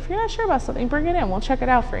like, hey, if you're not sure about something, bring it in, we'll check it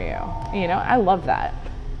out for you. You know, I love that.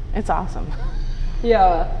 It's awesome.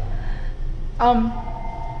 Yeah.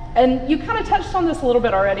 And you kind of touched on this a little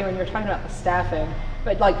bit already when you were talking about the staffing,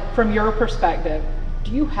 but like from your perspective,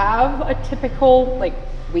 do you have a typical like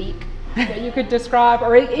week that you could describe,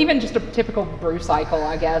 or even just a typical brew cycle,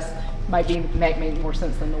 I guess, make more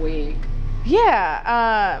sense than the week?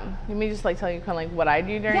 Yeah, let me just like tell you kind of like what I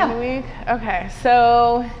do during the week. Okay,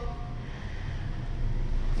 so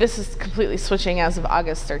this is completely switching as of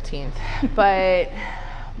August 13th, but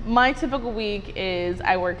my typical week is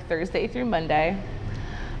I work Thursday through Monday,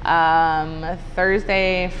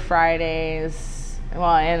 Thursday, Fridays,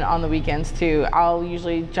 well, and on the weekends too. I'll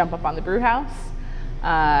usually jump up on the brew house,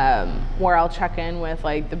 where I'll check in with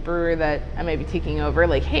like the brewer that I may be taking over,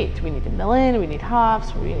 like, hey, do we need to mill in? Do we need hops?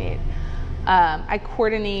 What do we need? I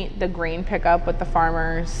coordinate the grain pickup with the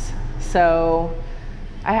farmers. So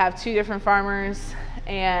I have 2 different farmers,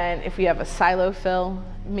 and if we have a silo fill,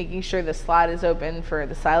 making sure the slot is open for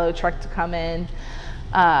the silo truck to come in.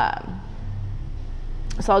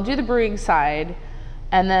 So I'll do the brewing side,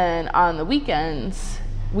 and then on the weekends,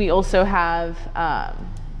 we also have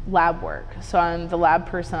lab work. So I'm the lab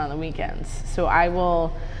person on the weekends. So I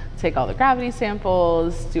will take all the gravity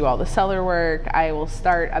samples, do all the cellar work. I will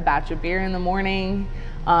start a batch of beer in the morning,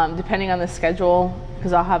 depending on the schedule,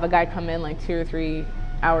 because I'll have a guy come in like 2 or 3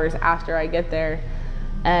 hours after I get there.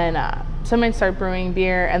 And so I might start brewing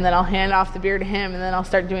beer, and then I'll hand off the beer to him, and then I'll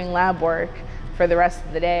start doing lab work for the rest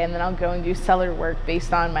of the day, and then I'll go and do cellar work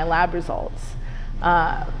based on my lab results.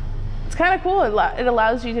 It's kind of cool. It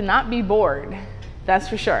allows you to not be bored, that's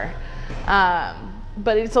for sure.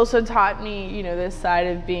 But it's also taught me, you know, this side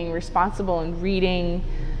of being responsible and reading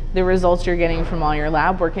the results you're getting from all your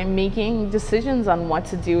lab work and making decisions on what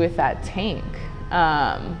to do with that tank.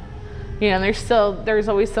 You know, there's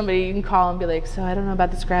always somebody you can call and be like, so I don't know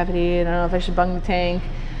about this gravity, I don't know if I should bung the tank.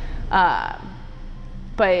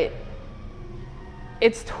 But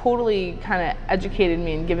it's totally kind of educated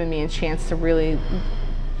me and given me a chance to really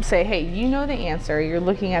say, hey, you know the answer, you're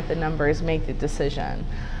looking at the numbers, make the decision.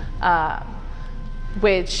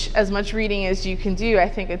 Which, as much reading as you can do, I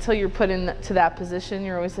think until you're put into that position,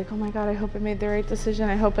 you're always like, oh my God, I hope I made the right decision,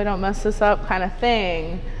 I hope I don't mess this up, kind of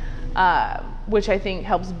thing. Which I think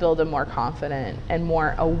helps build a more confident and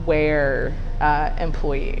more aware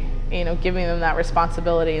employee. You know, giving them that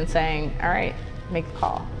responsibility and saying, all right, make the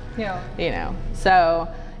call. Yeah. You know, so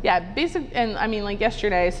yeah, and I mean, like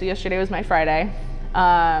yesterday, so yesterday was my Friday.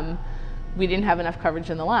 we didn't have enough coverage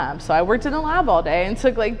in the lab. So I worked in the lab all day and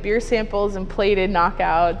took like beer samples and plated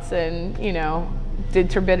knockouts and, you know, did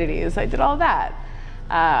turbidities. I did all that.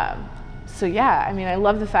 So yeah, I mean, I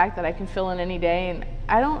love the fact that I can fill in any day, and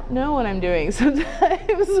I don't know what I'm doing.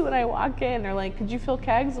 Sometimes when I walk in, they're like, could you fill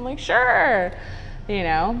kegs? I'm like, sure, you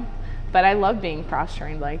know, but I love being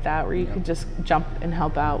cross-trained like that, where you could just jump and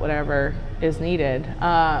help out whatever is needed.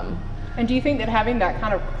 And do you think that having that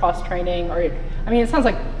kind of cross-training, or I mean, it sounds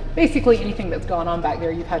like basically anything that's gone on back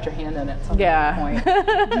there, you've had your hand in at some point.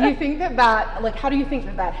 Do you think that like, how do you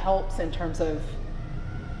think that helps in terms of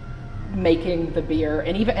making the beer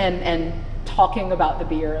and even and talking about the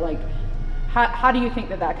beer? Like, how do you think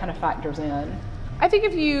that kind of factors in? I think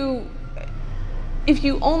if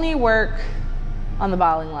you only work on the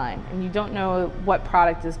bottling line and you don't know what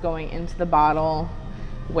product is going into the bottle,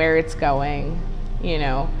 where it's going, you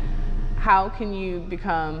know, how can you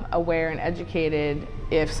become aware and educated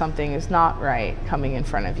if something is not right coming in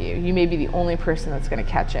front of you? You may be the only person that's going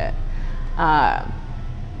to catch it.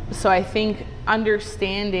 So I think at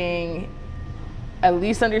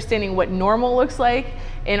least understanding what normal looks like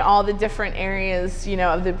in all the different areas, you know,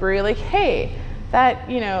 of the brewery, like, hey, that,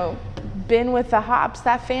 you know, bin with the hops,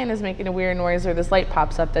 that fan is making a weird noise, or this light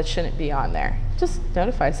pops up that shouldn't be on there. Just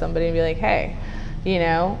notify somebody and be like, hey, you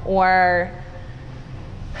know, or,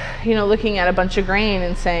 you know, looking at a bunch of grain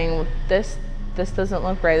and saying, well, this doesn't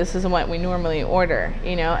look right. This isn't what we normally order,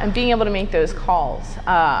 you know, and being able to make those calls.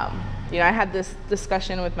 You know, I had this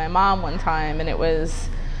discussion with my mom one time, and it was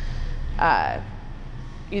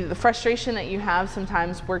either the frustration that you have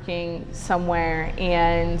sometimes working somewhere,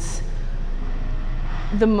 and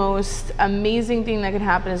the most amazing thing that can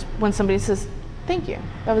happen is when somebody says, thank you,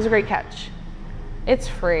 that was a great catch. It's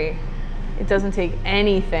free. It doesn't take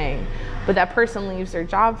anything. But that person leaves their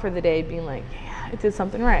job for the day being like, yeah, I did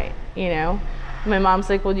something right, you know? And my mom's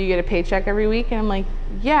like, well, do you get a paycheck every week? And I'm like,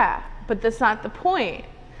 yeah, but that's not the point.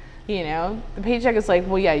 You know, the paycheck is like,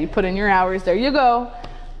 well, yeah, you put in your hours, there you go.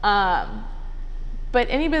 But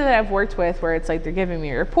anybody that I've worked with where it's like they're giving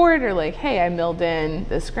me a report, or like, hey, I milled in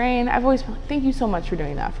this grain, I've always been like, thank you so much for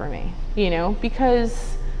doing that for me, you know,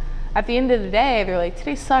 because at the end of the day, they're like,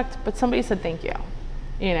 today sucked, but somebody said thank you,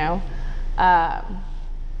 you know.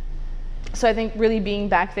 So I think really being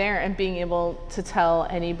back there and being able to tell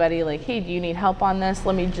anybody like, hey, do you need help on this?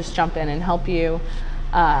 Let me just jump in and help you.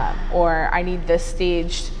 Or I need this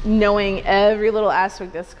staged. Knowing every little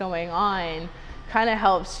aspect that's going on kind of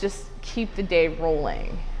helps just keep the day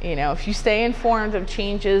rolling. You know, if you stay informed of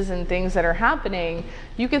changes and things that are happening,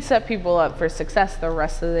 you can set people up for success the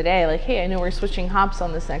rest of the day. Like, hey, I know we're switching hops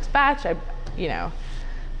on this next batch. I, you know,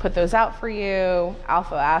 put those out for you.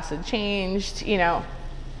 Alpha acid changed, you know.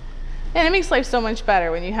 And it makes life so much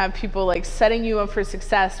better when you have people like setting you up for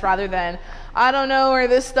success rather than, I don't know where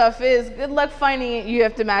this stuff is. Good luck finding it. You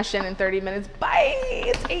have to mash in 30 minutes. Bye,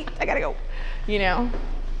 it's 8, I gotta go, you know?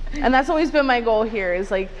 And that's always been my goal here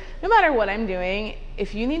is like, no matter what I'm doing,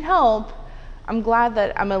 if you need help, I'm glad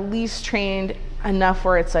that I'm at least trained enough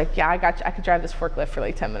where it's like, yeah, I got you. I could drive this forklift for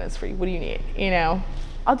like 10 minutes for you. What do you need? You know,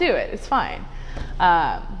 I'll do it. It's fine.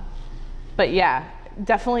 But yeah,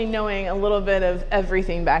 definitely knowing a little bit of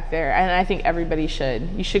everything back there. And I think everybody should.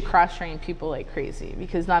 You should cross-train people like crazy,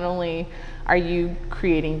 because not only are you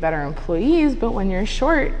creating better employees, but when you're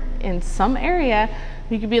short in some area,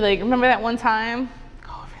 you could be like, remember that one time?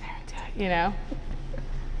 Go over there and do it, you know?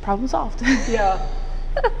 Problem solved. Yeah.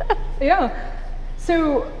 Yeah.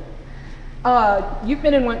 So you've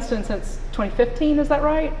been in Winston since 2015, is that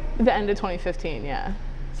right? The end of 2015, yeah.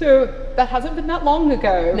 So that hasn't been that long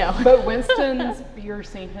ago. No. But Winston's beer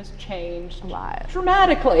scene has changed a lot,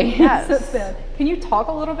 dramatically since then. Can you talk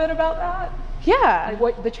a little bit about that? Yeah. Like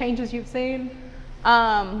what the changes you've seen?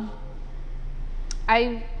 I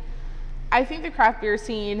think the craft beer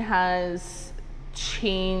scene has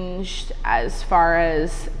changed as far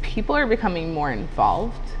as people are becoming more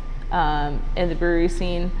involved in the brewery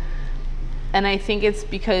scene. And I think it's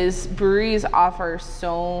because breweries offer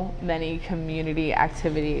so many community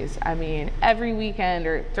activities. I mean, every weekend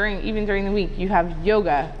or even during the week, you have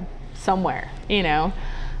yoga somewhere, you know,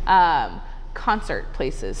 concert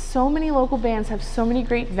places. So many local bands have so many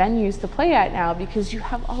great venues to play at now because you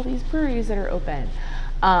have all these breweries that are open.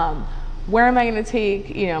 Where am I going to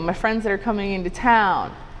take, you know, my friends that are coming into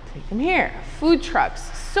town? Take them here. Food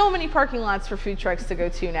trucks. So many parking lots for food trucks to go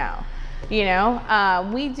to now. You know,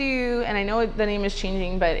 we do, and I know the name is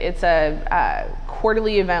changing, but it's a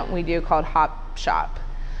quarterly event we do called Hop Shop.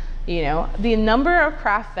 You know, the number of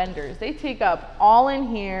craft vendors, they take up all in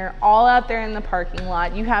here, all out there in the parking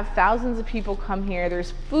lot. You have thousands of people come here.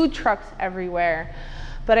 There's food trucks everywhere.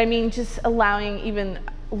 But I mean, just allowing even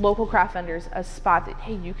local craft vendors a spot that,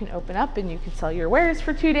 hey, you can open up and you can sell your wares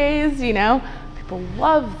for 2 days, you know? People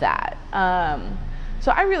love that.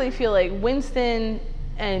 So I really feel like Winston,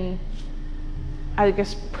 and I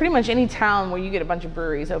guess pretty much any town where you get a bunch of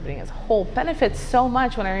breweries opening as a whole, benefits so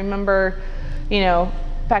much. When I remember, you know,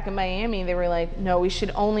 back in Miami, they were like, no, we should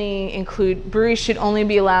only include, breweries should only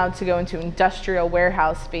be allowed to go into industrial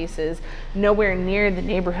warehouse spaces, nowhere near the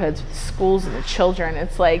neighborhoods with the schools and the children.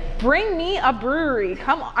 It's like, bring me a brewery.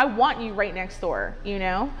 Come on, I want you right next door, you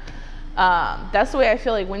know? That's the way I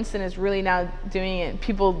feel like Winston is really now doing it.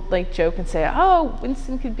 People like joke and say, oh,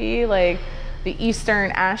 Winston could be like the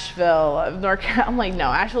Eastern Asheville of North Carolina. I'm like,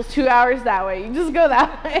 no, Asheville's 2 hours that way. You just go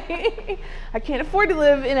that way. I can't afford to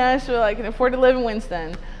live in Asheville. I can afford to live in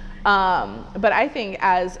Winston. But I think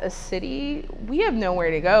as a city, we have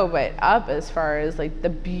nowhere to go but up as far as like the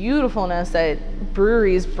beautifulness that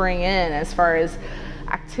breweries bring in, as far as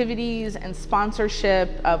activities and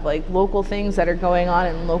sponsorship of like local things that are going on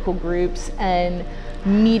in local groups, and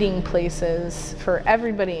meeting places for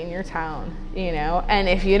everybody in your town, you know? And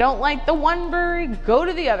if you don't like the one brewery, go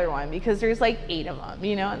to the other one, because there's like 8 of them,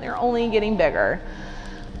 you know, and they're only getting bigger.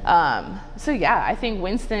 So yeah, I think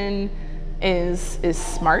Winston is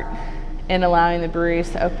smart in allowing the breweries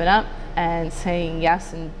to open up and saying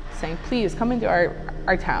yes and saying, please come into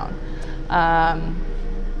our town.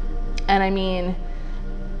 And I mean,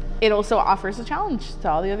 it also offers a challenge to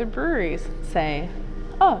all the other breweries. Say,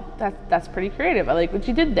 oh, that's pretty creative. I like what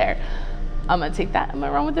you did there. I'm gonna take that, I'm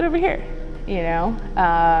gonna run with it over here, you know?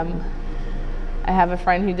 I have a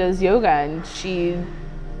friend who does yoga, and she's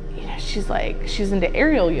into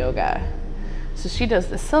aerial yoga. So she does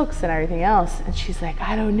the silks and everything else, and she's like,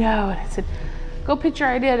 I don't know. And I said, go pitch your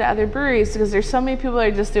idea to other breweries, because there's so many people that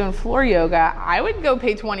are just doing floor yoga. I would go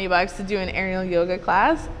pay $20 to do an aerial yoga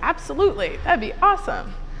class. Absolutely, that'd be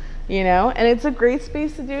awesome. You know, and it's a great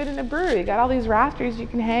space to do it in a brewery. You got all these rafters you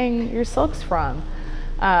can hang your silks from.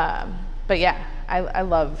 But yeah, I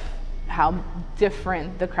love how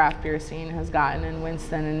different the craft beer scene has gotten in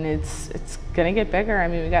Winston, and it's gonna get bigger. I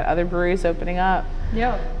mean, we got other breweries opening up.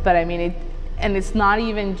 Yeah. But I mean, it's not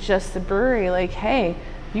even just the brewery. Like, hey,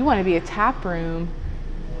 you want to be a tap room,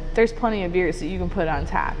 there's plenty of beers that you can put on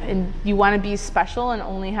tap. And you want to be special and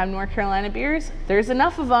only have North Carolina beers, there's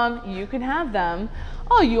enough of them, you can have them.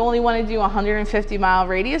 Oh, you only want to do 150-mile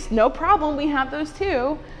radius? No problem, we have those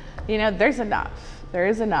too. You know, there's enough. There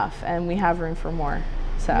is enough, and we have room for more.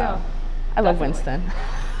 So, yeah, I love Winston.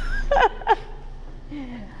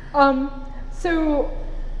 So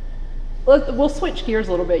we'll switch gears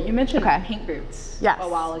a little bit. You mentioned pink boots a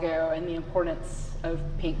while ago, and the importance of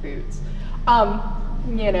pink boots.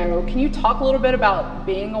 You know, can you talk a little bit about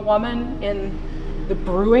being a woman in the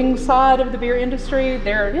brewing side of the beer industry?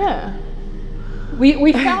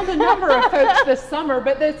 We found a number of folks this summer,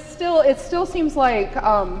 but it still seems like,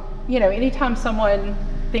 you know, anytime someone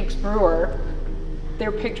thinks brewer,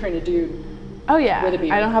 they're picturing a dude. Oh yeah, with a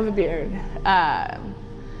beard. I don't have a beard.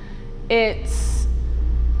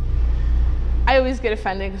 I always get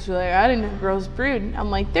offended because you're like, I didn't know girls brewed.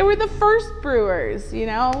 I'm like, they were the first brewers, you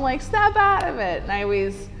know? I'm like, snap out of it. And I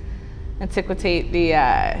always antiquate the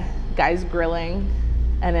guys grilling.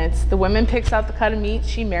 And it's the woman picks out the cut of meat,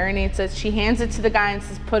 she marinates it, she hands it to the guy and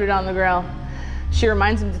says, put it on the grill. She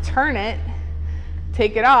reminds him to turn it,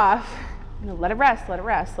 take it off, you know, let it rest, let it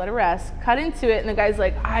rest, let it rest, cut into it, and the guy's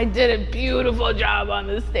like, I did a beautiful job on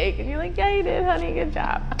this steak. And you're like, yeah, you did, honey, good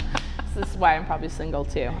job. So this is why I'm probably single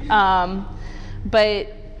too. But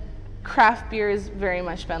craft beer has very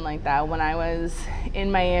much been like that. When I was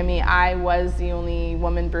in Miami, I was the only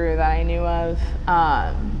woman brewer that I knew of.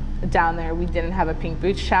 Down there, we didn't have a Pink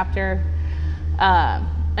Boots chapter.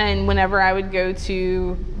 And whenever I would go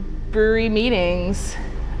to brewery meetings,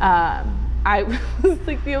 I was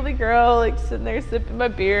like the only girl like sitting there sipping my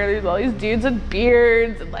beer. There's all these dudes with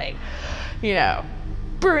beards and like, you know,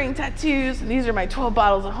 brewing tattoos. And these are my 12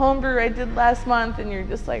 bottles of homebrew I did last month. And you're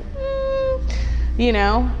just like, you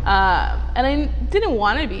know, and I didn't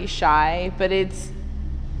want to be shy, but it's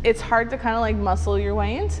hard to kind of like muscle your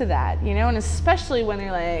way into that, you know, and especially when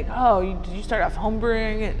they're like, oh, did you start off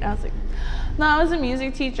homebrewing? And I was like, no, I was a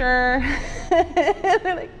music teacher.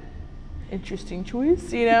 They're like, interesting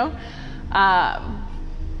choice, you know.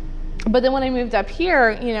 But then when I moved up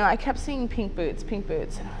here, you know, I kept seeing pink boots,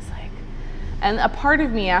 and I was like, and a part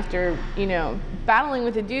of me after, you know, battling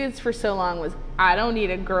with the dudes for so long was, I don't need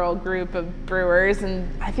a girl group of brewers. And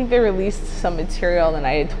I think they released some material, and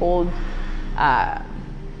I had told a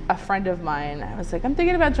friend of mine, I was like, I'm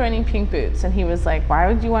thinking about joining Pink Boots. And he was like,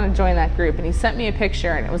 why would you want to join that group? And he sent me a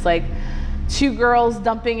picture, and it was like 2 girls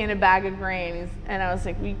dumping in a bag of grain. And I was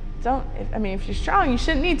like, if you're strong, you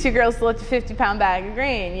shouldn't need 2 girls to lift a 50-pound bag of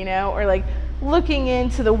grain, you know, or like looking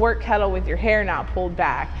into the work kettle with your hair not pulled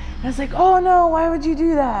back. And I was like, oh no, why would you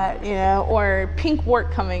do that? You know, or pink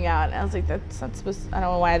wart coming out. And I was like, that's not supposed to, I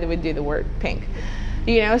don't know why they would do the word pink.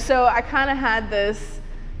 You know, so I kind of had this,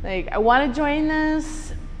 like, I want to join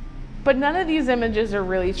this, but none of these images are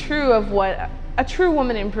really true of what a true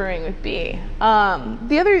woman in brewing would be.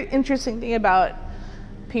 The other interesting thing about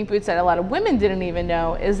Pink Boots that a lot of women didn't even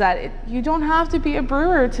know is that you don't have to be a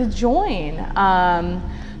brewer to join.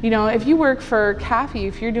 You know, if you work for Cafe,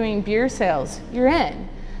 if you're doing beer sales, you're in.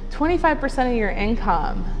 25% of your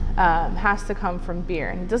income has to come from beer.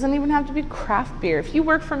 And it doesn't even have to be craft beer. If you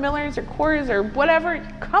work for Miller's or Coors or whatever,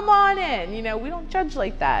 come on in. You know, we don't judge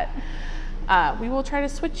like that. We will try to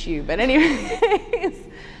switch you. But anyways,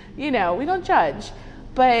 you know, we don't judge.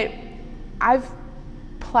 But I've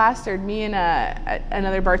plastered, me and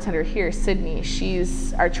another bartender here, Sydney,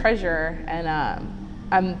 she's our treasurer, and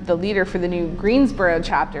I'm the leader for the new Greensboro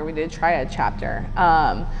chapter. We did a triad chapter.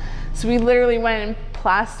 So we literally went and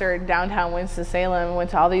plastered downtown Winston-Salem, went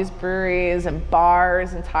to all these breweries and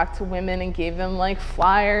bars and talked to women and gave them like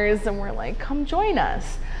flyers, and we're like, come join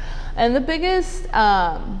us. And the biggest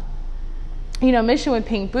you know, mission with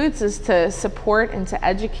Pink Boots is to support and to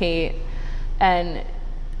educate and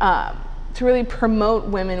to really promote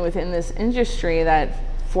women within this industry that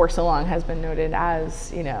for so long has been noted as,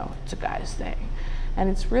 you know, it's a guy's thing. And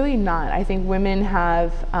it's really not. I think women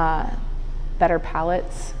have better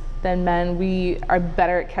palates than men. We are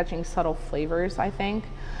better at catching subtle flavors, I think.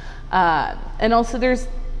 And also there's,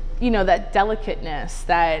 you know, that delicateness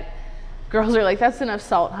that girls are like, that's enough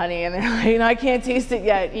salt, honey. And they're like, you know, I can't taste it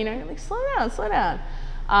yet. You know, you're like, slow down, slow down.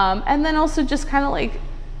 And then also just kind of like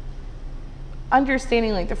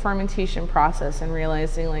understanding like the fermentation process and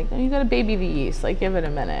realizing like, oh, you gotta baby the yeast, like give it a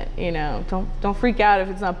minute, you know, don't freak out if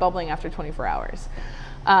it's not bubbling after 24 hours.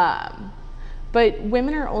 But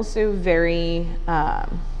women are also very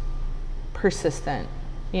persistent,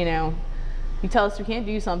 you know. You tell us we can't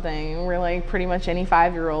do something, and we're like pretty much any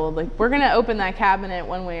 5-year-old, like we're gonna open that cabinet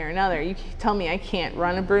one way or another. You tell me I can't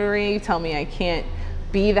run a brewery, you tell me I can't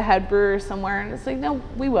be the head brewer somewhere, and it's like, no,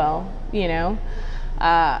 we will, you know.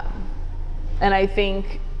 And I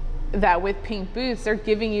think that with Pink Boots, they're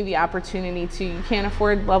giving you the opportunity to, you can't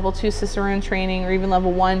afford level 2 Cicerone training or even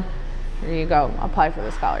level 1, there you go, apply for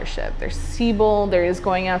the scholarship. There's Siebel, there is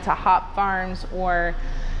going out to hop farms, or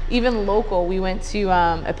even local. We went to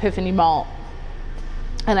Epiphany Malt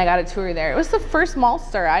and I got a tour there. It was the first malt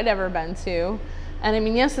store I'd ever been to. And I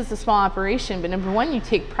mean, yes, it's a small operation, but number one, you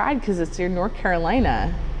take pride because it's your North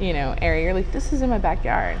Carolina, you know, area. You're like, this is in my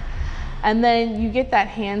backyard. And then you get that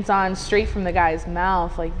hands-on straight from the guy's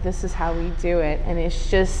mouth, like this is how we do it. And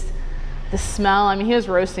it's just the smell. I mean, he was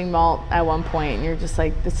roasting malt at one point and you're just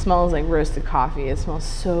like, it smells like roasted coffee. It smells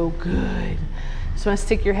so good. You just want to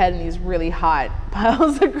stick your head in these really hot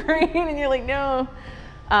piles of grain and you're like, no.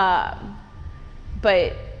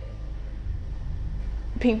 But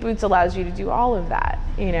Pink Boots allows you to do all of that,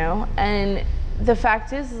 you know? And the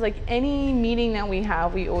fact is like any meeting that we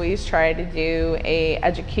have, we always try to do a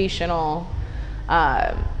educational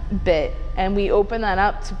bit, and we open that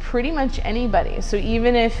up to pretty much anybody. So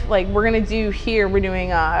even if like we're gonna do here, we're doing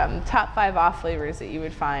top 5 off flavors that you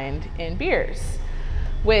would find in beers,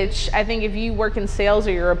 which I think if you work in sales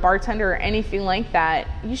or you're a bartender or anything like that,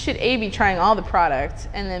 you should A, be trying all the product,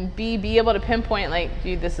 and then B, be able to pinpoint like,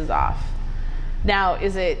 dude, this is off. Now,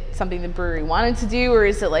 is it something the brewery wanted to do, or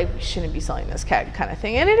is it like, we shouldn't be selling this keg kind of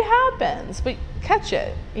thing? And it happens, but catch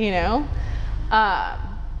it, you know?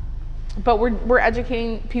 But we're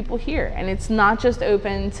educating people here, and it's not just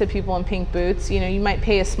open to people in Pink Boots. You know, you might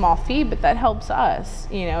pay a small fee, but that helps us.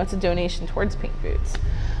 You know, it's a donation towards Pink Boots.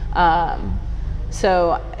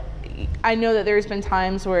 So I know that there's been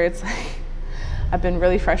times where it's like, I've been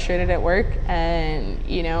really frustrated at work, and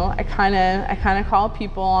you know, I kind of call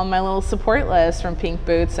people on my little support list from Pink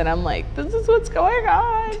Boots, and I'm like, this is what's going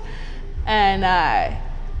on. And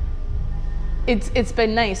it's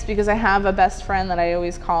been nice because I have a best friend that I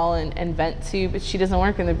always call and vent to, but she doesn't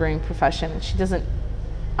work in the brewing profession, and she doesn't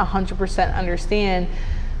 100% understand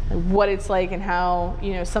what it's like and how,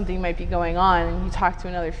 you know, something might be going on. And you talk to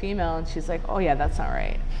another female and she's like, oh yeah, that's not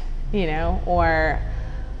right, you know, or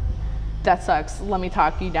that sucks, let me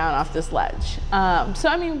talk you down off this ledge. So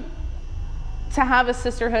I mean, to have a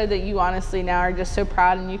sisterhood that you honestly now are just so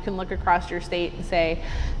proud, and you can look across your state and say,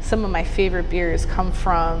 some of my favorite beers come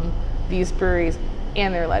from these breweries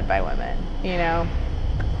and they're led by women, you know,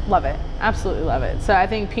 love it, absolutely love it. So I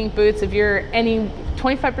think Pink Boots, if you're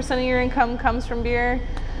 25% of your income comes from beer,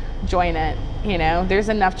 join it. You know, there's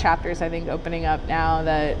enough chapters I think opening up now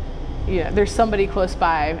that there's somebody close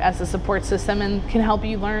by as a support system and can help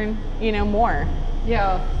you learn, more.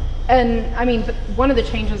 Yeah. And I mean, one of the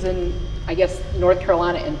changes in, I guess, North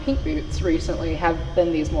Carolina and Pink Boots recently have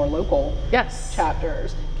been these more local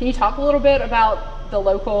chapters. Can you talk a little bit about the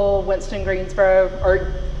local Winston Greensboro,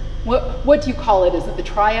 or what do you call it? Is it the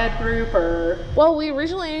Triad group, or? Well, we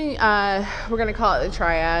originally were going to call it the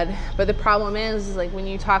Triad, but the problem is like when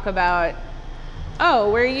you talk about,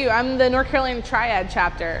 oh, where are you? I'm the North Carolina Triad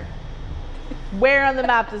chapter. Where on the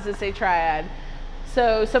map does it say Triad?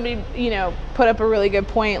 So somebody, put up a really good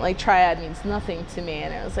point, like Triad means nothing to me.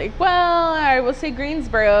 And I was like, well, I will say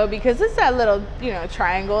Greensboro because it's that little,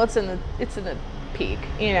 triangle. It's in the peak,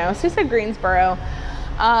 So we said Greensboro.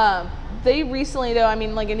 They recently, though, I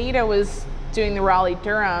mean, like Anita was doing the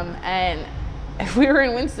Raleigh-Durham, and if we were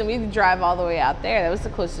in Winston, we'd drive all the way out there. That was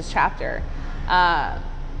the closest chapter.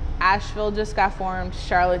 Asheville just got formed.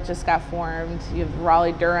 Charlotte just got formed. You have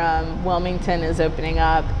Raleigh-Durham. Wilmington is opening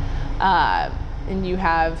up. And you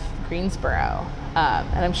have Greensboro.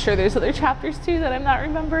 And I'm sure there's other chapters too that I'm not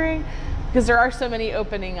remembering because there are so many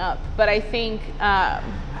opening up. But I think, I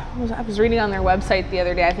was reading on their website the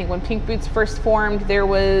other day, I think when Pink Boots first formed, there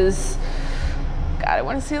was, God, I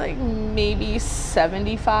want to say like maybe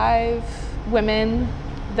 75 women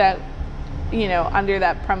that, under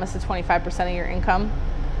that premise of 25% of your income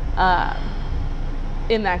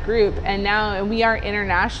in that group. And now we are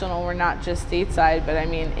international. We're not just stateside, but I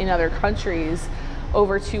mean, in other countries,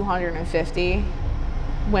 over 250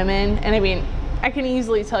 women. And I mean, I can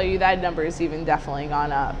easily tell you that number has even definitely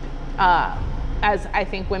gone up. As I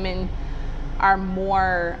think women are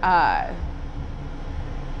more,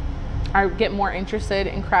 get more interested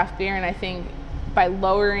in craft beer. And I think by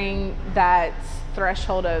lowering that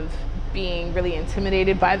threshold of being really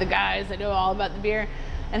intimidated by the guys that know all about the beer,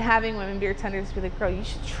 and having women beer tenders be like, girl, you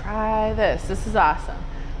should try this. This is awesome.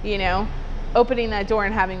 Opening that door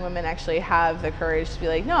and having women actually have the courage to be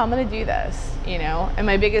like, no, I'm going to do this, And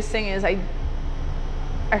my biggest thing is I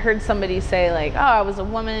heard somebody say like, oh, I was a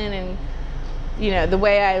woman and, the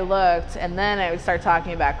way I looked, and then I would start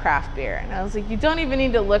talking about craft beer. And I was like, you don't even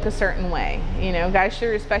need to look a certain way. Guys should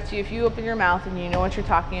respect you if you open your mouth and you know what you're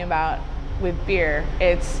talking about with beer.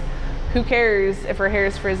 It's, who cares if her hair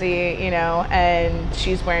is frizzy, and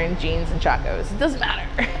she's wearing jeans and chacos? It doesn't matter.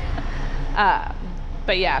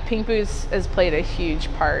 But yeah, Pink Boots has played a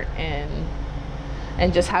huge part in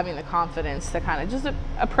just having the confidence to kind of just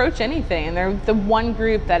approach anything. And they're the one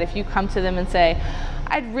group that if you come to them and say,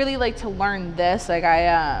 I'd really like to learn this, like I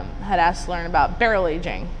had asked to learn about barrel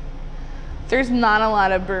aging. There's not a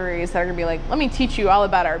lot of breweries that are gonna be like, let me teach you all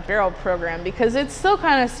about our barrel program, because it's still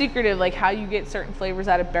kind of secretive, like how you get certain flavors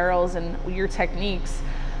out of barrels and your techniques.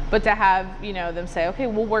 But to have, them say, okay,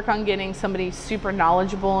 we'll work on getting somebody super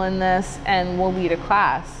knowledgeable in this and we'll lead a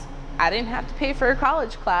class. I didn't have to pay for a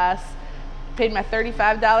college class, paid my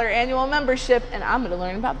 $35 annual membership, and I'm gonna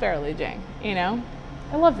learn about barrel aging,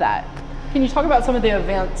 I love that. Can you talk about some of the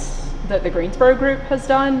events that the Greensboro group has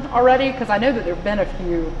done already? Because I know that there've been a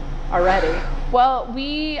few already. Well,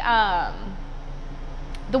 we, the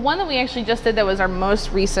one that we actually just did that was our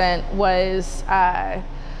most recent was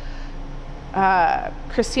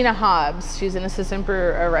Christina Hobbs. She's an assistant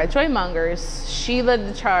brewer at Joy Mongers. She led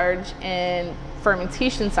the charge in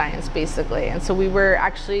fermentation science, basically. And so we were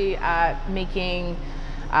actually making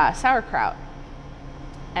sauerkraut.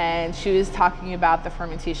 And she was talking about the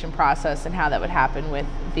fermentation process and how that would happen with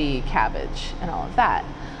the cabbage and all of that.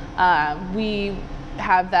 We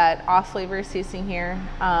have that off flavors tasting here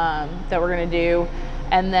that we're gonna do,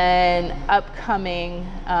 and then upcoming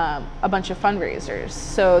a bunch of fundraisers.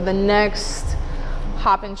 So the next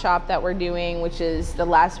Hop and Shop that we're doing, which is the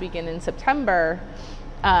last weekend in September,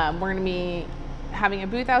 we're gonna be having a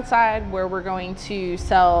booth outside where we're going to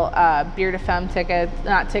sell Beer to Femme tickets,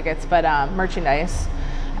 not tickets, but merchandise.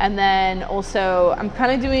 And then also I'm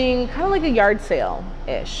kind of doing kind of like a yard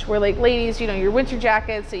sale-ish, where like, ladies, your winter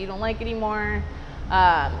jackets that you don't like anymore,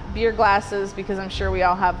 beer glasses, because I'm sure we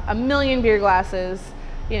all have a million beer glasses,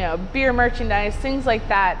 beer merchandise, things like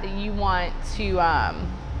that you want to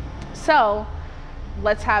sell.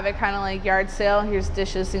 Let's have it kind of like yard sale. Here's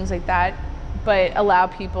dishes, things like that, but allow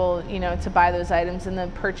people, to buy those items, and the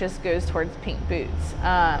purchase goes towards Pink Boots.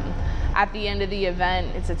 At the end of the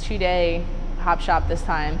event, it's a 2-day hop shop this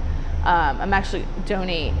time. I'm actually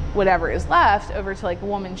donate whatever is left over to like a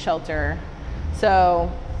woman's shelter.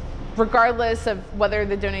 So regardless of whether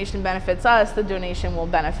the donation benefits us, the donation will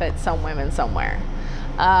benefit some women somewhere.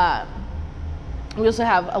 We also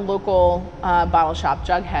have a local bottle shop,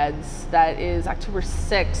 Jugheads, that is October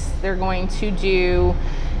 6th. They're going to do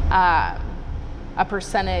a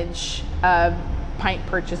percentage of pint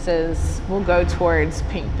purchases will go towards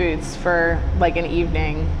Pink Boots for like an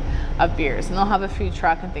evening of beers, and they'll have a food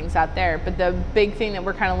truck and things out there. But the big thing that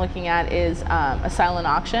we're kind of looking at is a silent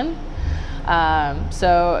auction.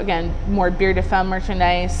 So again, more beer to femme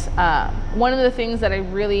merchandise. One of the things that I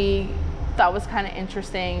really thought was kind of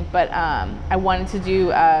interesting, but I wanted to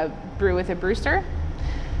do a brew with a brewster.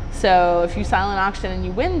 So if you silent auction and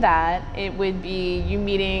you win that, it would be you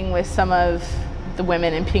meeting with some of the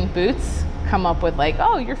women in Pink Boots, come up with like,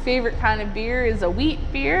 oh, your favorite kind of beer is a wheat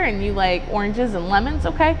beer and you like oranges and lemons.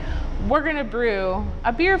 Okay, we're gonna brew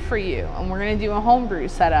a beer for you, and we're gonna do a home brew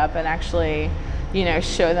setup and actually, you know,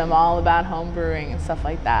 show them all about home brewing and stuff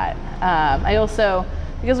like that. I also,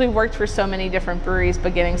 because we've worked for so many different breweries,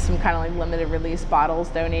 but getting some kind of like limited release bottles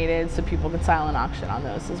donated so people can silent auction on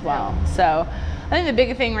those as well. Yeah. So I think the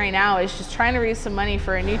big thing right now is just trying to raise some money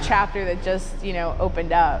for a new chapter that just, you know,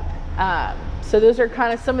 opened up. So those are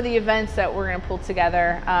kind of some of the events that we're going to pull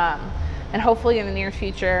together. And hopefully in the near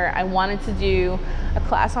future, I wanted to do a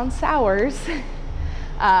class on sours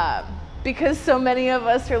because so many of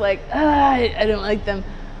us are like, I don't like them.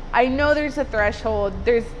 I know there's a threshold.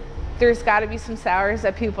 There's got to be some sours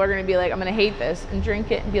that people are going to be like, I'm going to hate this, and drink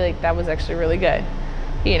it and be like, that was actually really good.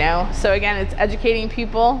 You know? So again, it's educating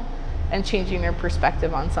people and changing their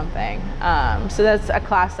perspective on something. So that's a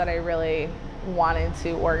class that I really wanted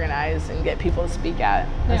to organize and get people to speak at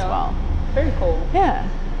as well. Very cool. Yeah.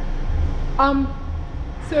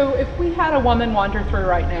 So if we had a woman wander through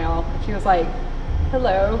right now, and she was like,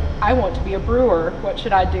 hello, I want to be a brewer, what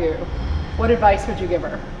should I do? What advice would you give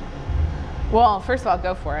her? Well, first of all,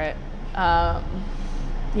 go for it.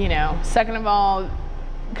 You know, second of all,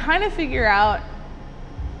 kind of figure out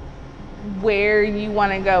where you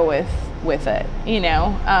want to go with it. You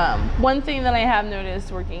know, one thing that I have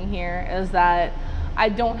noticed working here is that I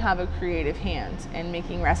don't have a creative hand in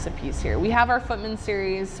making recipes here. We have our Footman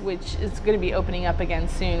series, which is going to be opening up again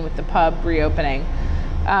soon with the pub reopening.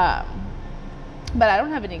 But I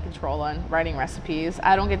don't have any control on writing recipes.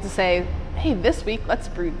 I don't get to say, hey, this week, let's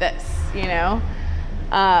brew this, you know?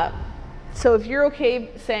 So if you're okay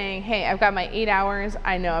saying, hey, I've got my 8 hours,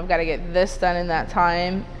 I know I've got to get this done in that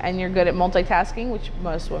time, and you're good at multitasking, which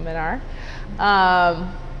most women are,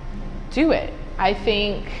 do it. I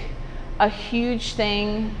think a huge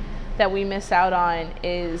thing that we miss out on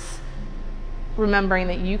is remembering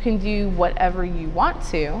that you can do whatever you want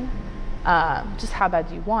to, just how bad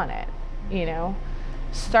do you want it, you know?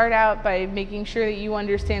 Start out by making sure that you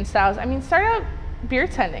understand styles. I mean, start out beer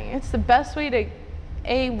tending. It's the best way to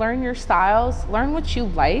learn your styles, learn what you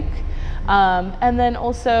like, and then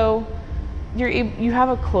also you have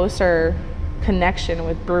a closer connection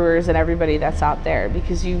with brewers and everybody that's out there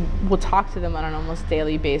because you will talk to them on an almost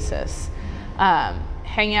daily basis.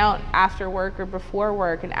 Hang out after work or before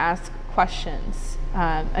work and ask questions.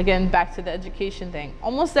 Again, back to the education thing.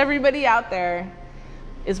 Almost everybody out there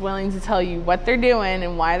is willing to tell you what they're doing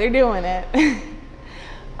and why they're doing it.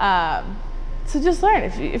 So just learn.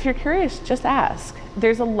 If you're curious, just ask.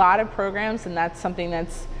 There's a lot of programs, and that's something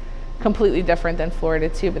that's completely different than Florida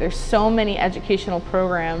too, but there's so many educational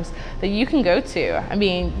programs that you can go to. I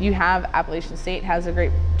mean, you have Appalachian State has a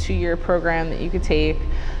great 2-year program that you could take.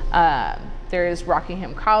 There's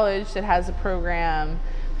Rockingham College that has a program.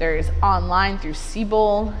 There's online through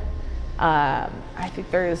Siebel. I think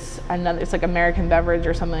there's another, it's like American Beverage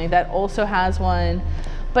or something like that also has one.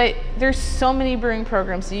 But there's so many brewing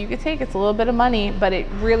programs that you could take. It's a little bit of money, but it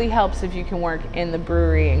really helps if you can work in the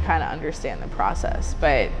brewery and kind of understand the process.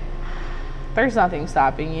 But there's nothing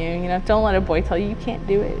stopping you. You know, don't let a boy tell you can't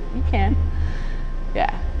do it. You can.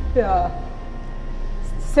 Yeah. Yeah.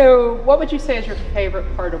 So what would you say is your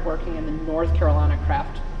favorite part of working in the North Carolina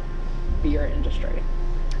craft beer industry?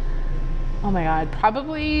 Oh my God,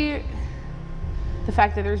 probably the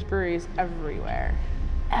fact that there's breweries everywhere.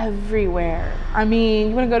 Everywhere. I mean,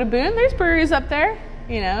 you want to go to Boone? There's breweries up there.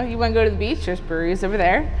 You know, you want to go to the beach? There's breweries over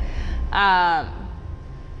there. And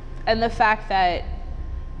the fact that,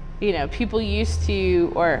 you know, people used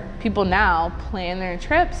to, or people now plan their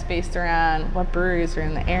trips based around what breweries are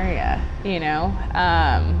in the area, you know.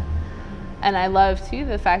 And I love too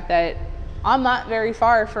the fact that I'm not very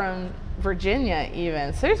far from Virginia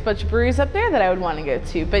even. So there's a bunch of breweries up there that I would want to go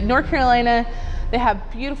to. But North Carolina, they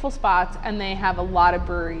have beautiful spots and they have a lot of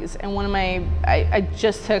breweries. And one of my, I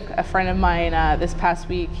just took a friend of mine this past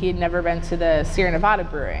week. He had never been to the Sierra Nevada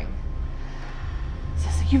Brewing. So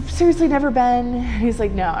I was like, you've seriously never been? And he's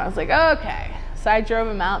like, no. I was like, okay. So I drove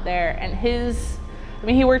him out there, and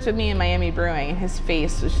he worked with me in Miami Brewing, and his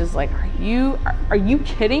face was just like, are you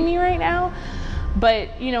kidding me right now?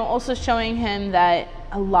 But, you know, also showing him that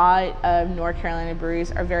a lot of North Carolina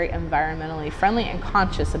breweries are very environmentally friendly and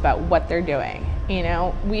conscious about what they're doing. You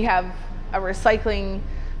know, we have a recycling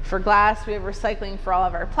for glass, we have recycling for all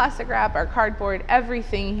of our plastic wrap, our cardboard,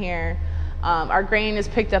 everything here. Our grain is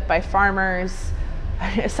picked up by farmers.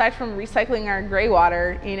 Aside from recycling our gray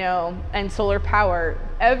water, you know, and solar power,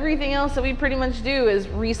 everything else that we pretty much do is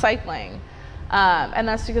recycling. And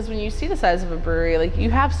that's because when you see the size of a brewery, like, you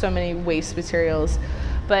have so many waste materials.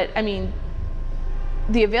 But I mean,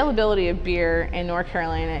 the availability of beer in North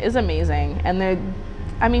Carolina is amazing.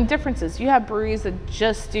 And differences. You have breweries that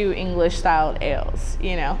just do English style ales,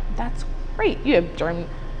 you know, that's great. You have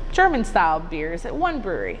German style beers at one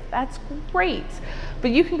brewery, that's great.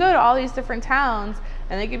 But you can go to all these different towns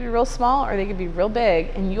and they could be real small or they could be real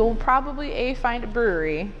big, and you'll probably A, find a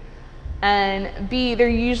brewery, and B, they're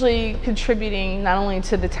usually contributing not only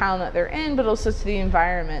to the town that they're in, but also to the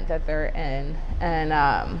environment that they're in.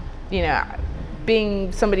 And you know,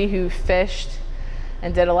 being somebody who fished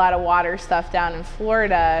and did a lot of water stuff down in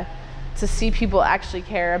Florida, to see people actually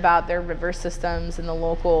care about their river systems and the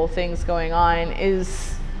local things going on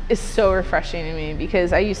is so refreshing to me,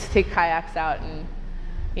 because I used to take kayaks out and,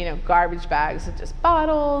 you know, garbage bags of just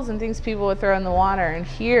bottles and things people would throw in the water. And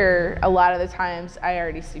here, a lot of the times, I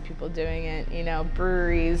already see people doing it. You know,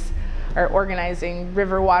 breweries are organizing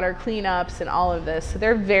river water cleanups and all of this. So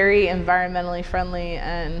they're very environmentally friendly,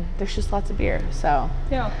 and there's just lots of beer. So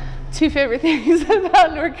yeah, 2 favorite things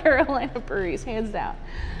about North Carolina breweries, hands down.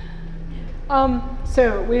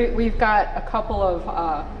 So we've got a couple of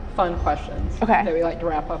fun questions that we like to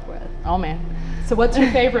wrap up with. Oh man. So what's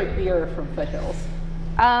your favorite beer from Foothills?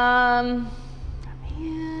 Man.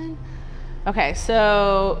 Okay,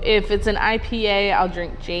 so if it's an IPA, I'll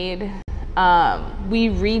drink Jade. We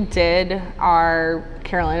redid our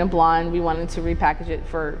Carolina Blonde. We wanted to repackage it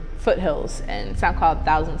for Foothills, and it's now called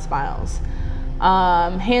 1,000 Smiles.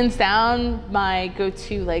 Hands down, my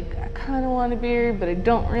go-to, like, I kind of want a beer, but I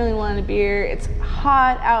don't really want a beer. It's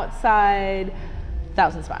hot outside,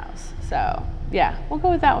 1,000 Smiles. So yeah, we'll go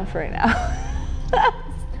with that one for right now.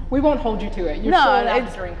 We won't hold you to it. You're still allowed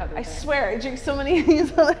to drink other things. I swear, I drink so many of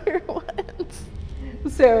these other ones.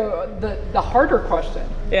 So the harder question.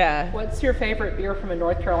 Yeah. What's your favorite beer from a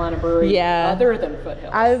North Carolina brewery other than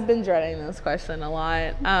Foothills? I've been dreading this question a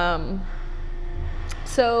lot.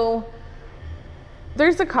 So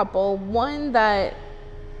there's a couple. One that,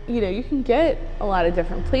 you know, you can get a lot of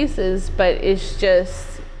different places, but it's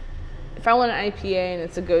just, if I want an IPA and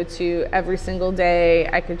it's a go-to every single day,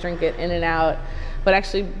 I could drink it in and out, would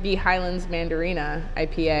actually be Highlands Mandarina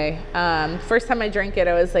IPA. First time I drank it,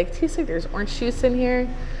 I was like, tastes like there's orange juice in here.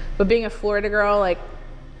 But being a Florida girl, like,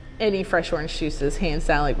 any fresh orange juice is hands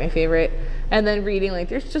down like my favorite. And then reading, like,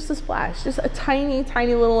 there's just a splash, just a tiny,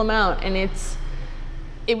 tiny little amount. And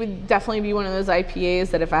it would definitely be one of those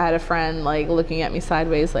IPAs that if I had a friend like looking at me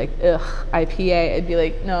sideways like, ugh, IPA, I'd be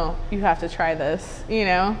like, no, you have to try this, you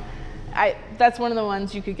know? That's one of the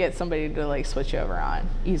ones you could get somebody to like switch over on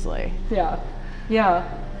easily. Yeah. Yeah.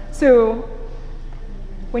 So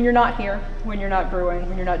when you're not here, when you're not brewing,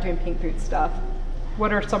 when you're not doing Pink Boot stuff,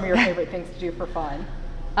 what are some of your favorite things to do for fun?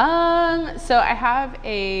 So I have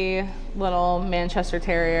a little Manchester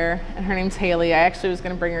Terrier, and her name's Haley. I actually was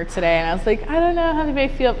going to bring her today, and I was like, I don't know how they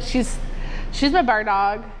feel. She's my bar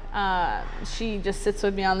dog. She just sits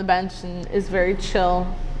with me on the bench and is very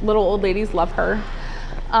chill. Little old ladies love her.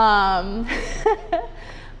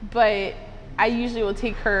 But I usually will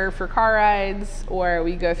take her for car rides, or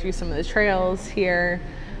we go through some of the trails here.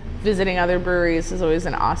 Visiting other breweries is always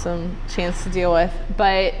an awesome chance to deal with.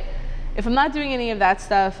 But if I'm not doing any of that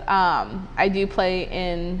stuff, I do play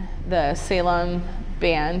in the Salem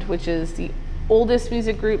Band, which is the oldest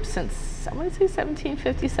music group since, I want to say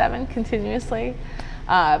 1757, continuously.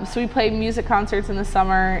 So we play music concerts in the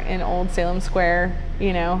summer in Old Salem Square,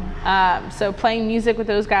 you know. So playing music with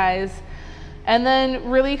those guys, and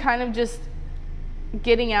then really kind of just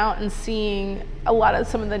getting out and seeing a lot of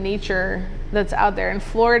some of the nature that's out there. In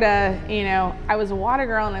Florida, you know, I was a water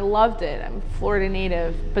girl and I loved it. I'm a Florida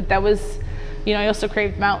native, but that was, you know, I also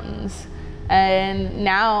craved mountains. And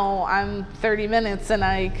now I'm 30 minutes and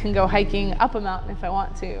I can go hiking up a mountain if I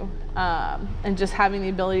want to. And just having the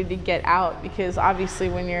ability to get out, because obviously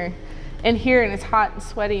when you're in here and it's hot and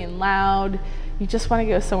sweaty and loud, you just want to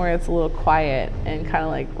go somewhere that's a little quiet and kind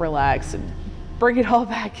of like relax and bring it all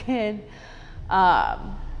back in.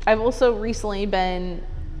 I've also recently been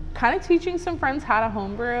kind of teaching some friends how to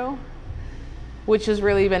homebrew, which has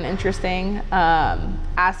really been interesting.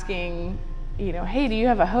 Asking, you know, hey, do you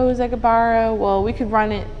have a hose I could borrow? Well, we could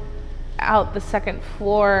run it out the second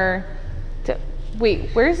floor to wait,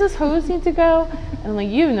 where's this hose need to go? And I'm like,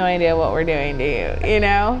 you have no idea what we're doing, do you? You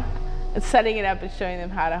know? And setting it up and showing them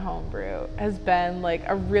how to home brew has been like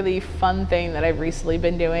a really fun thing that I've recently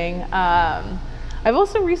been doing. I've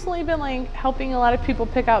also recently been like helping a lot of people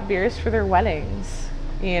pick out beers for their weddings,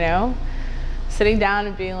 you know? Sitting down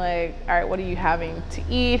and being like, all right, what are you having to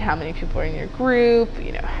eat? How many people are in your group?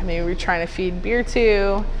 You know, how many we're trying to feed beer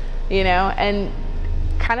to, you know, and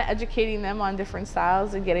kind of educating them on different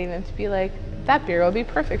styles and getting them to be like, that beer will be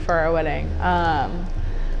perfect for our wedding.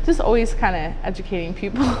 Just always kind of educating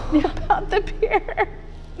people about the beer.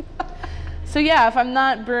 So yeah, if I'm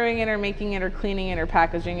not brewing it or making it or cleaning it or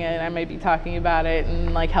packaging it, I might be talking about it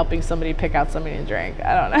and like helping somebody pick out something to drink.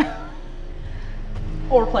 I don't know.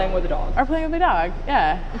 Or playing with a dog. Or playing with a dog,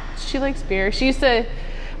 yeah. She likes beer. She used to,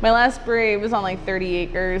 my last brewery was on like 30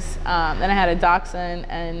 acres, and I had a dachshund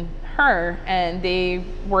and her, and they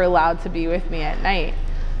were allowed to be with me at night.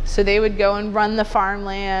 So they would go and run the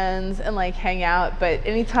farmlands and like hang out, but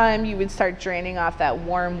anytime you would start draining off that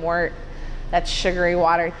warm wort, that sugary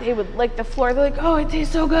water, they would lick the floor. They're like, oh, it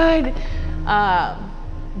tastes so good.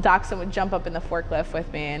 Dachshund would jump up in the forklift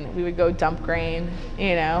with me and we would go dump grain,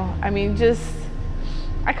 you know. I mean, just,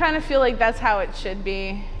 I kind of feel like that's how it should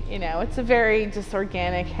be. You know, it's a very just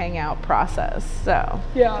organic hangout process. So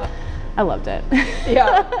yeah, I loved it.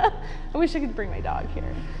 Yeah. I wish I could bring my dog here.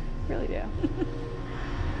 I really do.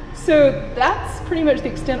 So that's pretty much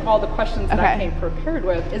the extent of all the questions that I came prepared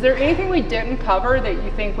with. Is there anything we didn't cover that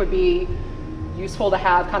you think would be useful to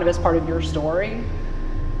have kind of as part of your story?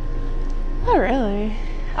 Not really.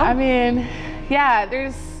 Oh. I mean, yeah,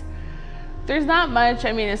 there's not much.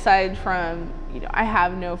 I mean, aside from, you know, I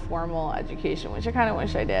have no formal education, which I kind of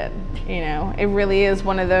wish I did. You know, it really is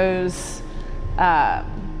one of those,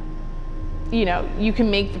 you know, you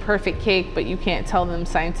can make the perfect cake, but you can't tell them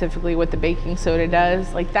scientifically what the baking soda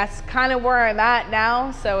does. Like, that's kind of where I'm at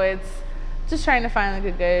now. So it's just trying to find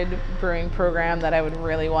like a good brewing program that I would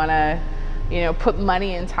really want to, you know, put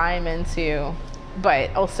money and time into,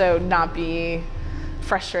 but also not be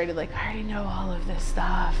frustrated, like, I already know all of this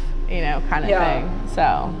stuff, you know, kind of thing.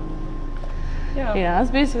 So, yeah, you know,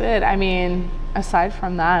 that's basically it. I mean, aside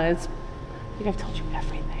from that, it's, I think I've told you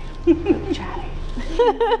everything. Chatty.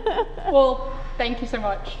 Well, thank you so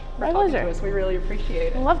much for talking to us. We really appreciate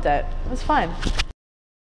it. I loved it. It was fun.